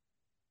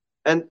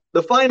 And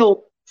the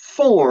final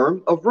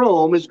form of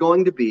Rome is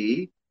going to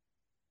be,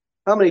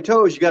 how many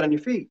toes you got on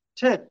your feet?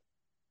 10.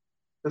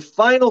 The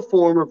final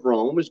form of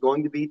Rome is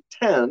going to be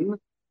 10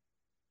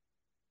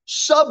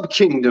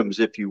 sub-kingdoms,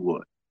 if you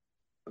would.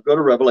 I'll go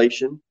to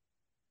Revelation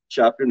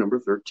chapter number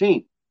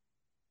 13.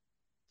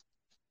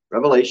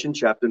 Revelation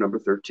chapter number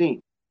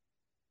 13.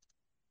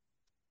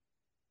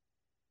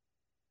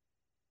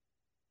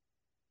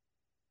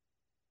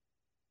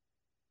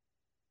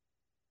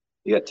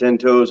 You got 10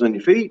 toes on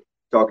your feet,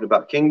 talking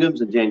about kingdoms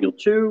in Daniel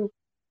 2.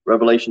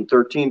 Revelation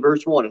 13,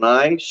 verse 1. And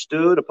I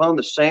stood upon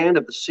the sand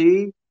of the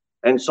sea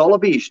and saw a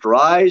beast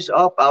rise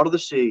up out of the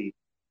sea,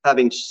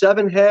 having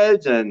 7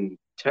 heads and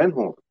 10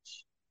 horns.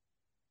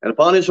 And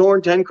upon his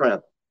horn 10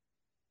 crowns.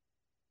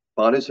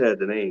 Upon his head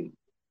the name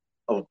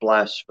of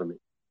blasphemy.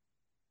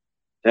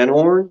 10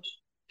 horns,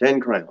 10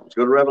 crowns.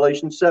 Go to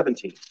Revelation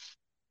 17.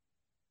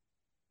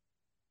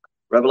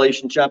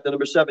 Revelation chapter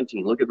number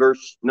 17. Look at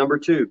verse number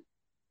 2.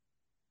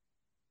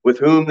 With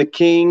whom the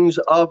kings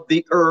of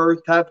the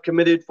earth have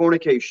committed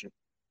fornication,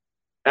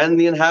 and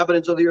the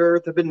inhabitants of the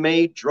earth have been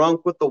made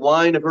drunk with the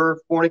wine of her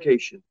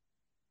fornication.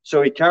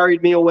 So he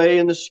carried me away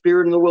in the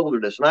spirit in the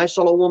wilderness, and I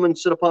saw a woman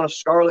sit upon a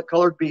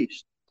scarlet-colored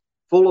beast,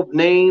 full of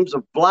names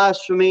of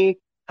blasphemy,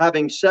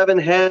 having 7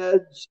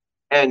 heads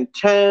and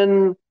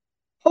 10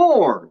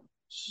 horns.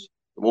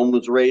 The woman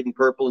was arrayed in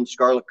purple and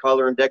scarlet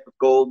color, and decked with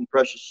gold and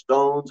precious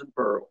stones and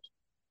pearls,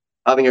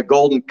 having a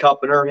golden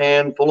cup in her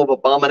hand, full of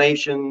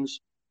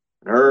abominations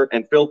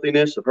and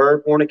filthiness of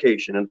her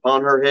fornication. And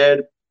upon her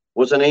head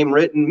was a name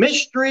written,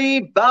 Mystery,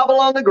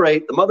 Babylon the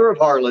Great, the mother of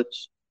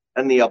harlots,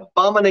 and the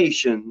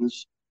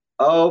abominations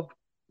of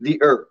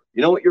the earth.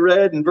 You know what you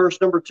read in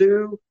verse number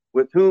 2?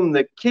 With whom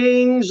the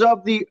kings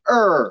of the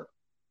earth.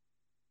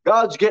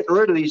 God's getting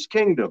rid of these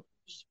kingdoms.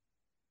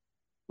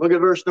 Look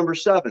at verse number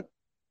 7,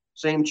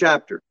 same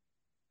chapter.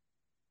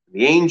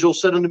 The angel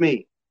said unto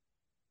me,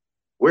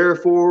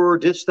 Wherefore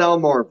didst thou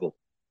marvel?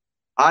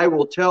 I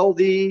will tell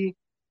thee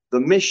the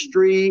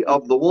mystery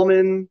of the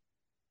woman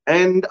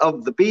and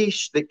of the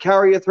beast that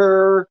carrieth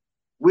her,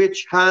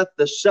 which hath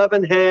the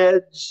 7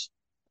 heads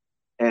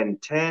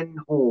and 10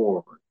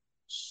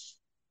 horns.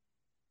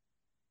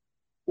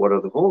 What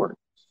are the horns?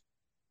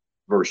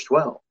 Verse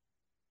 12.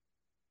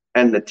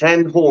 And the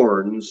 10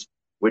 horns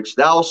which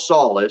thou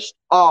sawest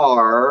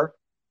are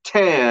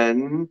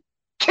 10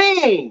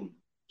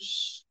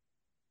 kings.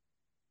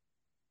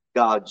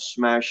 God's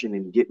smashing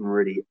and getting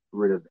rid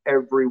of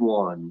every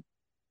one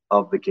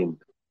of the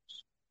kingdoms.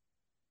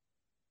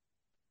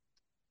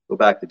 Go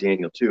back to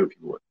Daniel 2, if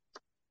you would.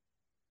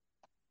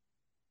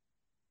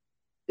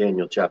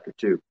 Daniel chapter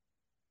 2.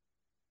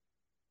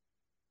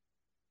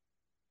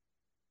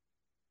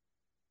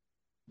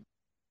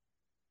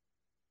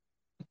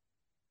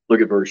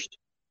 Look at verse.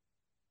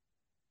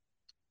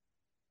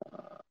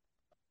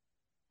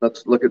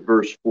 Let's look at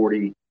verse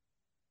 43.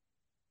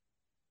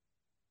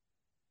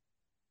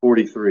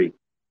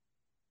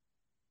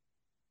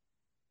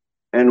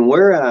 And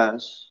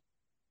whereas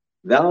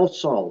thou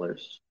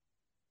sawest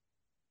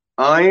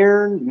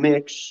iron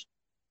mixed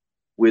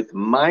with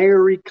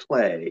miry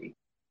clay,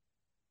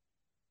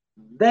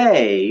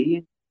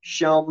 they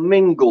shall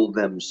mingle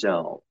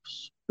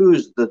themselves.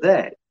 Who's the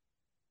they?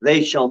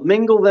 They shall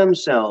mingle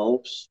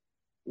themselves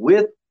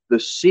with the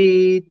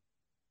seed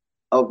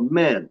of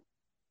men.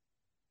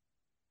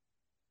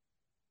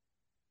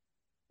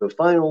 The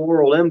final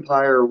world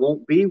empire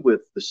won't be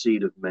with the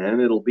seed of men,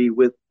 it'll be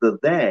with the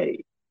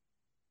they.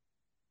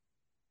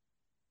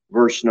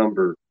 Verse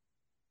number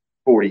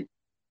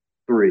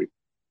 43.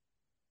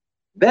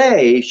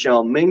 They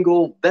shall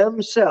mingle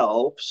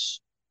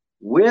themselves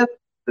with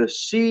the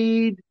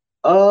seed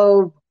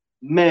of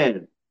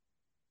men.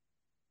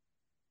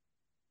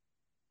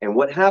 And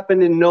what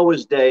happened in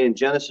Noah's day in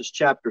Genesis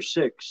chapter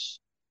 6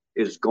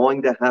 is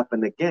going to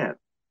happen again.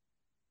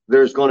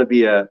 There's going to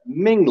be a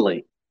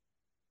mingling.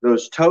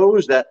 Those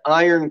toes, that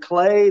iron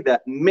clay,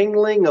 that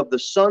mingling of the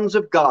sons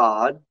of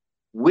God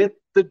with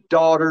the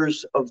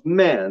daughters of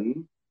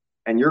men.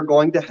 And you're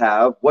going to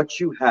have what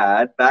you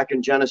had back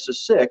in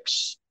Genesis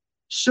 6,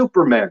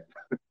 Superman.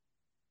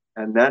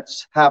 And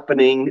that's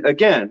happening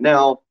again.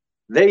 Now,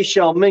 they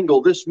shall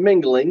mingle. This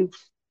mingling,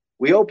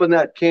 we open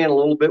that can a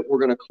little bit. We're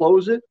going to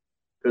close it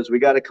because we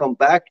got to come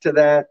back to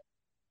that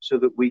so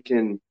that we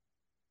can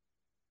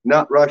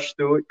not rush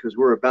through it because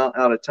we're about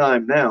out of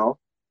time now.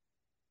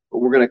 But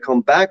we're going to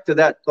come back to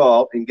that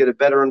thought and get a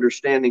better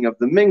understanding of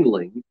the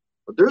mingling.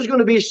 But there's going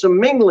to be some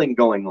mingling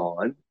going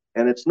on,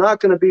 and it's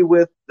not going to be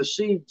with the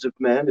seeds of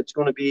men. It's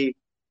going to be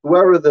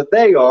whoever that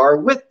they are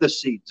with the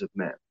seeds of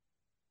men.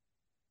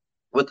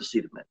 With the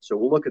seed of men. So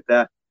we'll look at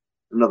that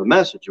in another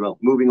message. Well,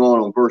 moving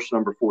on verse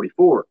number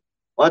 44.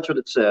 Watch what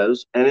it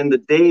says. And in the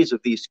days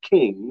of these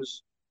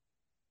kings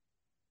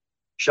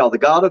shall the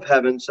God of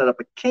heaven set up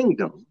a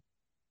kingdom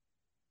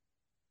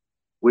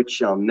which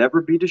shall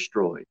never be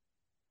destroyed,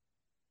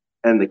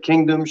 and the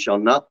kingdom shall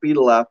not be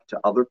left to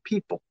other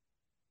people,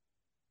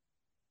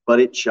 but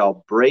it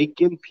shall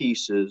break in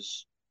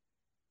pieces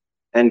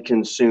and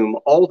consume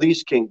all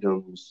these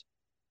kingdoms,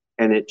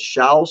 and it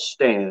shall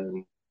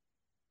stand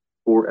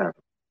forever.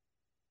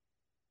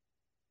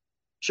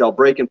 Shall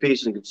break in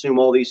pieces and consume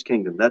all these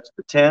kingdoms. That's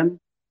the 10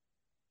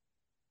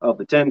 of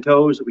the 10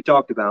 toes that we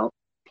talked about,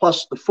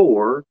 plus the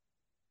 4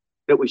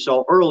 that we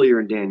saw earlier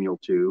in Daniel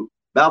 2,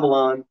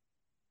 Babylon,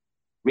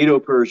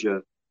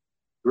 Medo-Persia,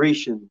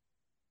 Grecian,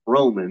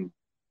 Roman,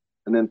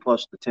 and then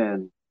plus the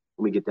 10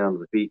 when we get down to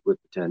the feet with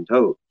the 10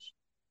 toes.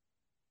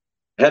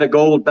 Head of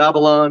gold,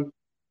 Babylon,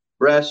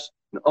 breast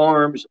and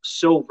arms,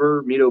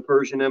 silver,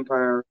 Medo-Persian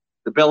Empire.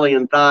 The belly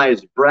and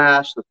thighs,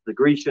 brass, that's the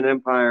Grecian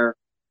Empire.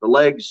 The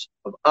legs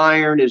of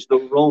iron is the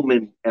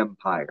Roman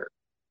Empire.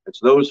 It's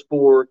those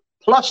 4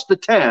 plus the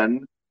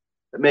 10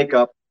 that make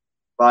up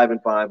 5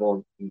 and 5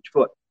 on each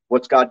foot.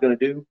 What's God going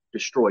to do?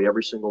 Destroy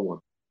every single one.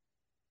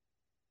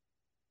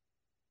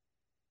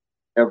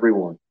 Every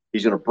one.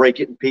 He's going to break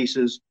it in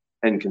pieces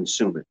and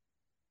consume it.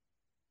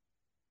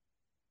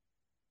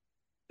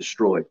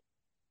 Destroy.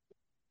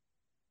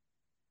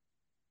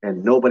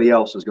 And nobody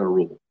else is going to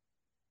rule.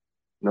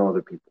 No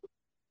other people.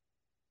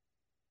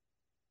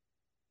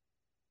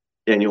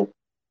 Daniel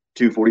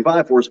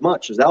 2:45, for as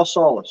much as thou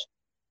sawest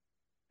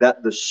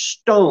that the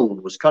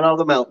stone was cut out of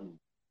the mountain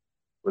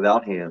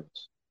without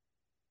hands.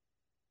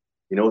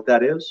 You know what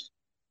that is?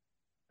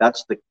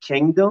 That's the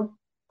kingdom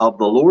of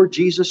the Lord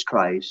Jesus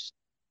Christ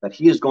that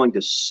he is going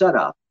to set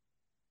up,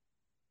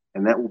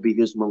 and that will be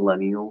his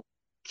millennial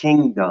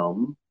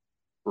kingdom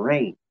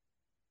reign.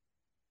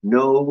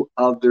 No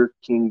other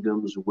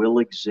kingdoms will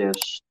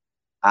exist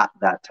at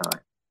that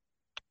time.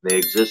 They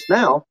exist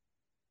now,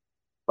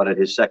 but at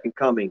his second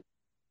coming,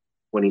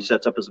 when he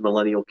sets up his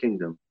millennial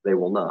kingdom, they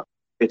will not.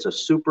 It's a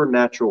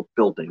supernatural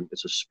building.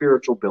 It's a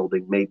spiritual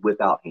building made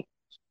without hands.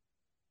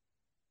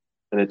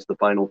 And it's the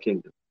final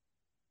kingdom.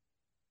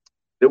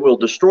 It will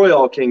destroy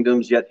all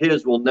kingdoms, yet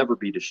his will never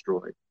be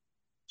destroyed.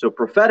 So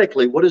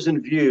prophetically, what is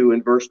in view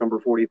in verse number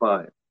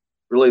 45?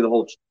 Really the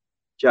whole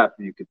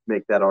chapter, you could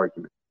make that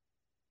argument.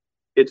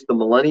 It's the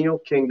millennial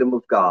kingdom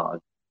of God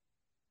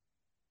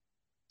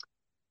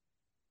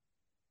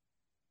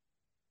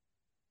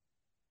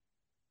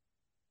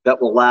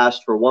that will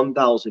last for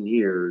 1,000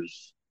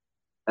 years,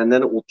 and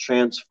then it will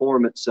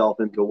transform itself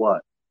into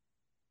what?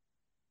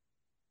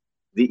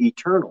 The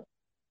eternal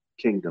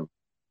kingdom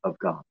of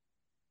God.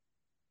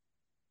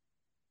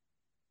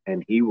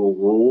 And he will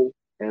rule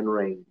and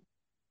reign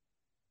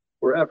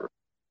forever,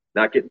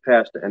 not getting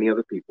passed to any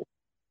other people.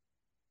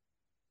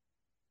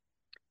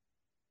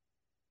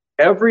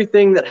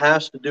 Everything that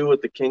has to do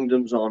with the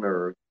kingdoms on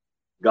earth,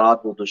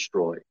 God will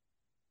destroy.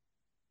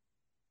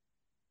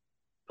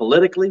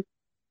 Politically,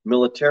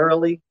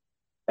 militarily,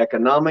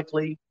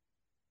 economically,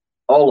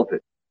 all of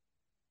it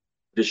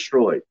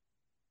destroyed.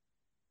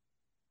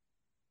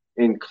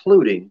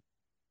 Including,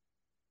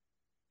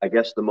 I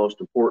guess the most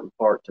important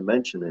part to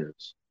mention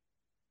is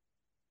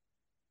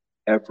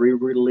every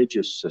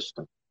religious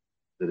system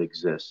that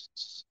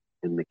exists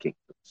in the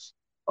kingdoms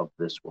of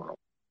this world.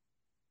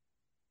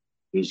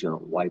 He's going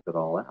to wipe it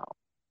all out.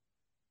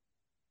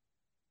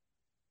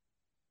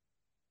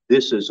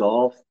 This is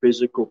all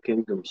physical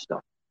kingdom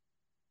stuff.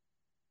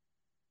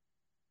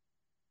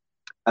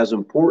 As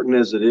important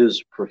as it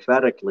is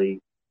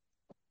prophetically,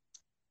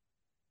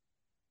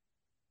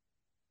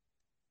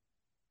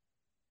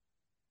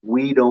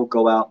 we don't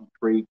go out and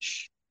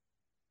preach,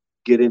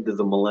 get into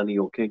the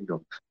millennial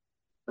kingdom.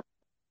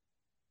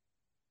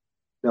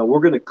 Now we're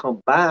going to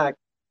come back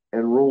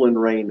and rule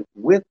and reign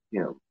with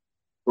him,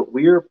 but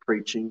we are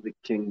preaching the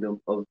kingdom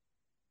of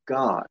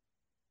God,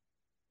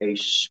 a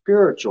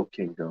spiritual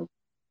kingdom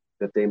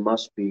that they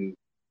must be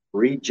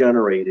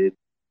regenerated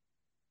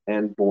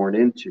and born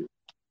into.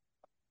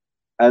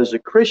 As a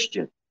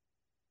Christian,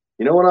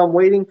 you know what I'm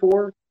waiting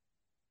for?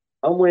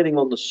 I'm waiting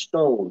on the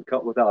stone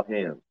cut without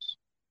hands.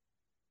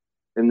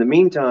 In the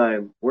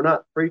meantime, we're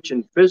not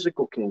preaching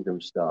physical kingdom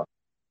stuff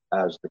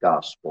as the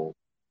gospel.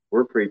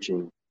 We're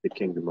preaching the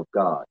kingdom of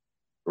God.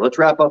 So let's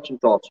wrap up some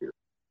thoughts here.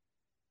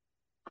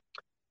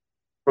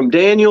 From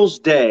Daniel's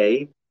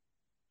day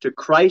to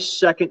Christ's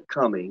second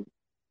coming,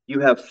 you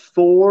have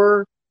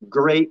four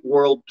great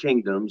world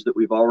kingdoms that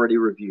we've already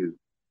reviewed.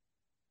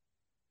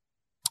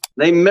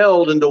 They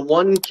meld into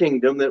one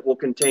kingdom that will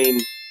contain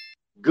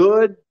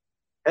good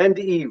and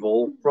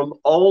evil from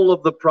all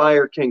of the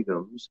prior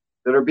kingdoms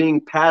that are being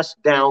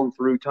passed down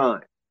through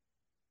time.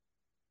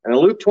 And in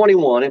Luke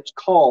 21, it's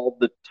called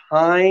the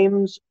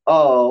times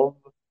of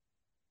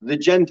the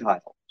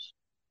Gentiles.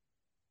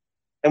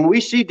 And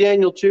we see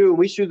Daniel 2, and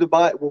we see the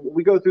Bible, when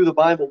we go through the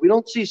Bible, we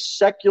don't see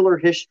secular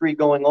history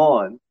going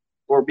on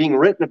or being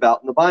written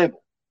about in the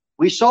Bible.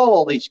 We saw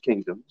all these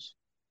kingdoms.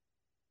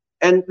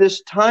 And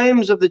this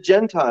times of the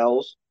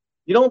Gentiles,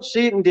 you don't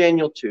see it in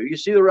Daniel 2. You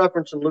see the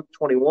reference in Luke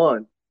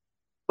 21.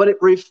 But it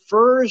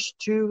refers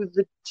to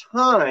the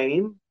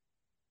time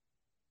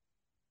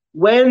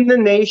when the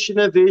nation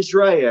of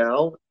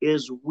Israel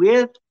is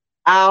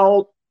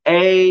without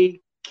a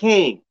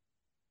king.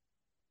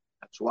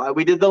 That's why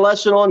we did the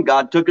lesson on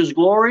God took his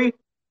glory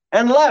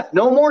and left.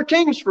 No more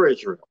kings for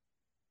Israel.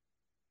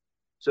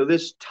 So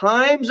this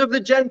times of the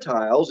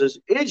Gentiles is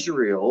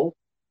Israel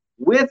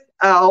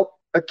without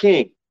a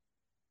king.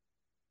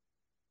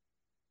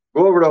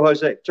 Go over to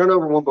Hosea. Turn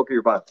over one book of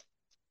your Bible.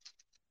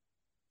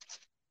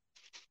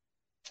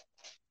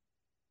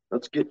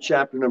 Let's get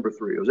chapter number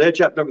 3. Hosea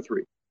chapter number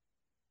 3.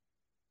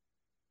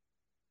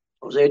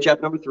 Hosea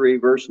chapter number 3,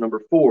 verse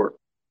number 4.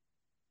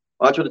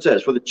 Watch what it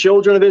says. For the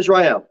children of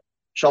Israel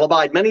shall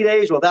abide many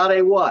days without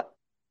a what?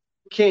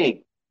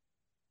 King.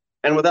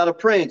 And without a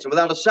prince, and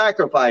without a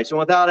sacrifice, and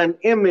without an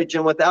image,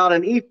 and without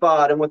an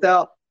ephod, and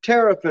without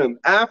teraphim.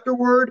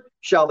 Afterward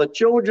shall the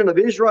children of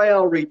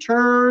Israel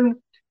return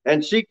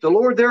and seek the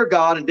Lord their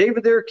God and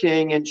David their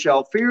king, and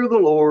shall fear the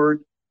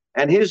Lord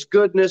and his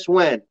goodness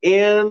when?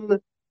 In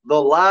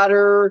the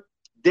latter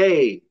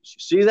days. You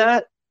see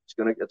that?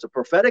 It's a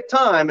prophetic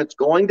time. It's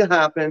going to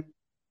happen.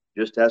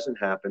 Just hasn't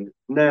happened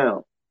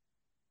now.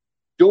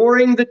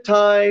 During the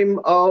time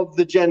of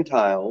the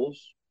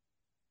Gentiles,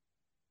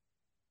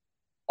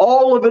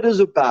 all of it is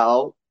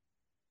about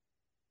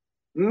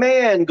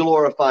man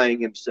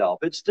glorifying himself.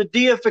 It's the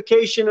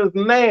deification of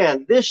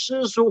man. This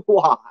is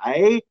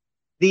why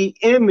the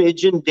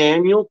image in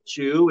Daniel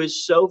 2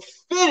 is so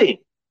fitting.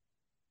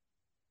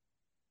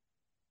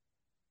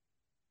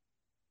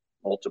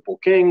 Multiple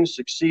kings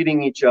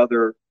succeeding each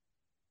other.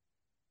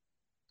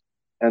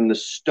 And the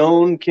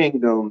stone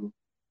kingdom,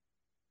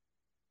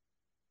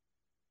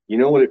 you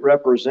know what it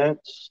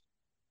represents?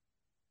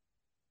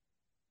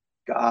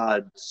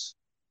 God's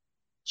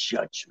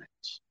judgment.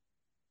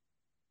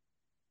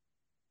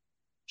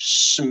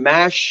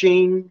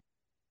 Smashing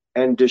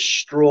and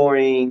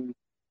destroying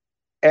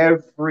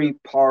every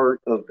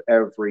part of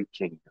every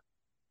kingdom.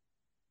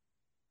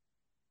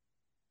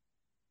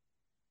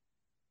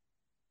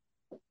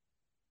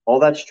 All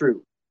that's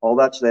true. All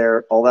that's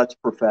there. All that's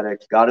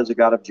prophetic. God is a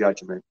God of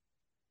judgment.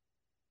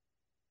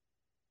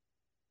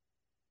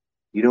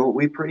 You know what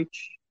we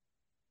preach?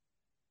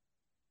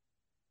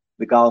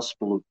 The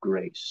gospel of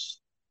grace.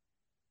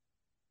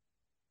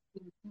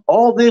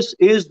 All this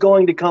is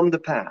going to come to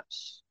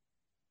pass.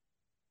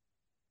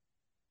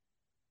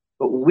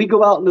 But when we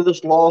go out into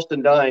this lost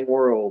and dying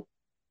world,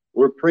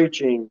 we're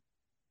preaching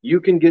you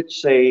can get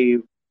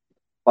saved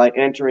by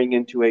entering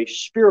into a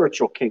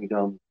spiritual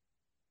kingdom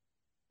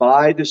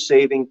by the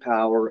saving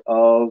power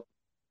of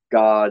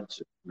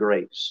God's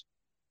grace.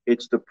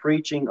 It's the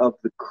preaching of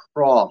the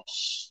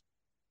cross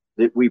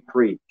that we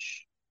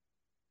preach,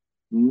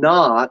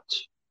 not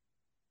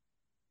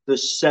the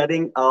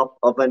setting up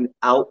of an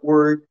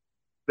outward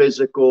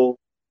physical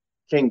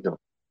kingdom.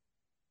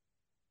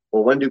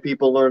 Well, when do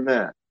people learn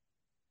that?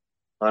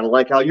 Kind of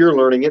like how you're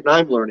learning it and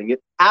I'm learning it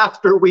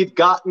after we've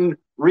gotten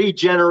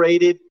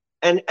regenerated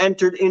and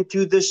entered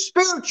into the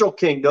spiritual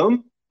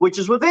kingdom, which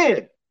is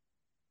within.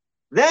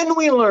 Then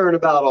we learn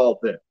about all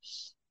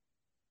this.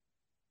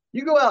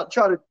 You go out and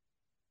try to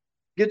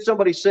get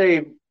somebody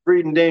saved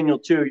reading Daniel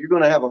 2, you're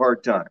going to have a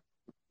hard time.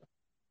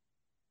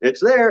 It's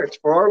there. It's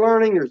for our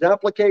learning. There's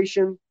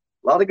application.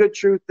 A lot of good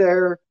truth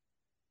there.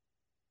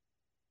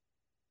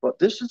 But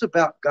this is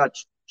about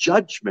God's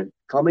judgment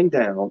coming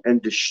down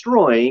and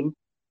destroying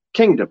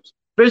kingdoms,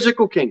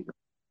 physical kingdoms.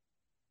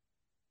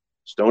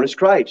 Stone is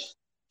Christ.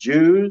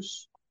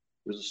 Jews,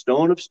 it was a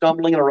stone of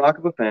stumbling and a rock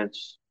of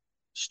offense,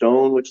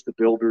 stone which the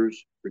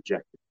builders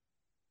rejected.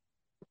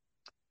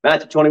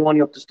 Matthew 21,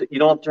 you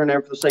don't have to turn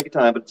there for the sake of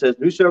time, but it says,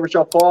 whosoever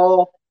shall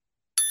fall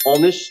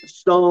on this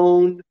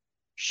stone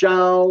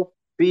shall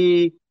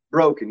be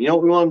broken. You know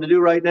what we want them to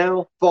do right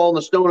now? Fall on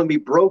the stone and be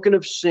broken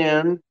of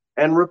sin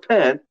and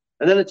repent.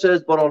 And then it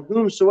says, but on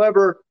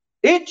whomsoever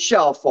it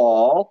shall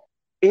fall,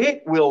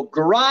 it will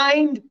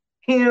grind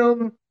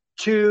him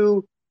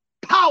to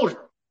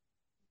powder.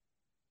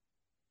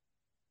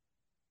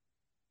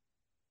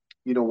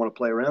 You don't want to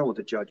play around with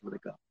the judgment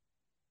of God.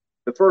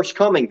 The first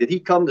coming, did he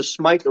come to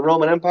smite the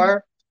Roman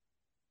Empire?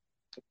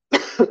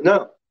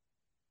 No.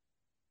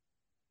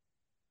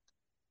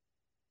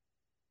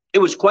 It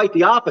was quite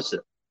the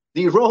opposite.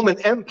 The Roman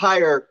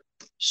Empire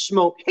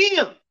smote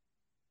him,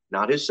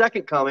 not his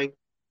second coming,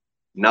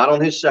 not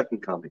on his second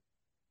coming.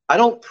 I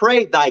don't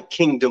pray thy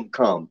kingdom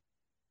come.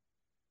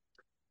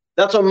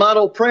 That's a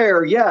model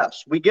prayer,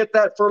 yes. We get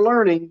that for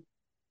learning,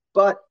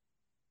 but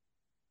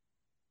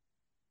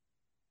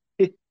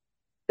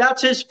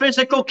that's his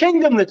physical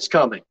kingdom that's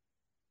coming.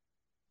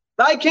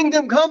 Thy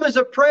kingdom come is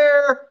a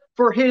prayer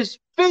for his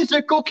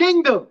physical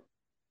kingdom.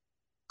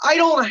 I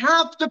don't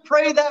have to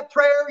pray that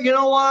prayer. You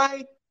know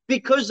why?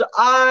 Because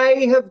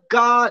I have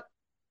got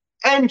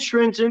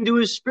entrance into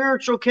his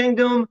spiritual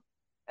kingdom,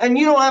 and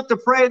you don't have to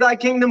pray thy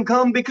kingdom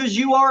come because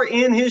you are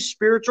in his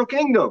spiritual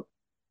kingdom.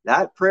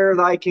 That prayer,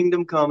 thy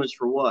kingdom come, is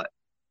for what?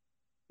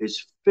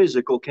 His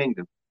physical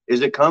kingdom.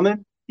 Is it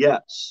coming?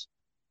 Yes.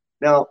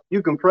 Now,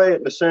 you can pray it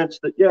in the sense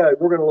that, yeah,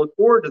 we're going to look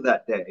forward to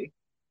that day.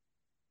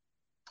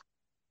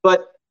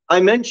 But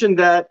I mentioned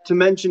that to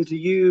mention to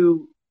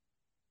you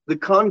the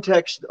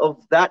context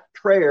of that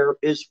prayer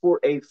is for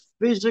a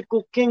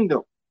physical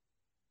kingdom.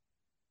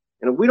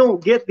 And if we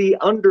don't get the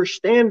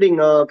understanding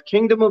of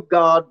kingdom of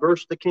God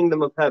versus the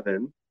kingdom of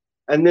heaven,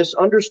 and this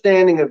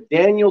understanding of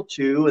Daniel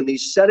 2 and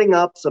these setting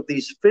ups of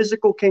these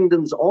physical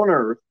kingdoms on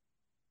earth,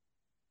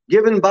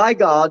 given by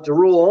God to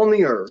rule on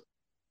the earth,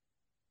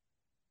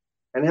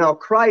 and how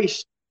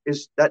Christ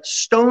is, that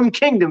stone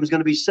kingdom is going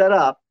to be set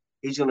up,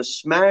 he's going to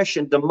smash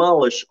and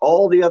demolish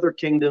all the other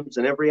kingdoms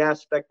and every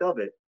aspect of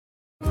it.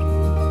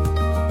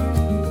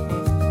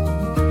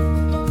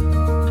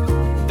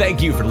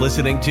 Thank you for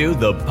listening to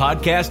the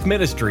podcast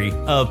ministry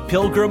of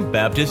Pilgrim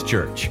Baptist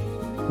Church.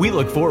 We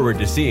look forward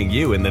to seeing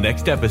you in the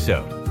next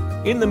episode.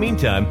 In the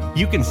meantime,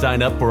 you can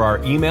sign up for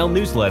our email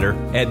newsletter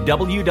at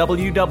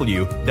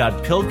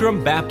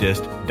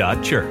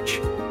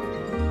www.pilgrimbaptist.church.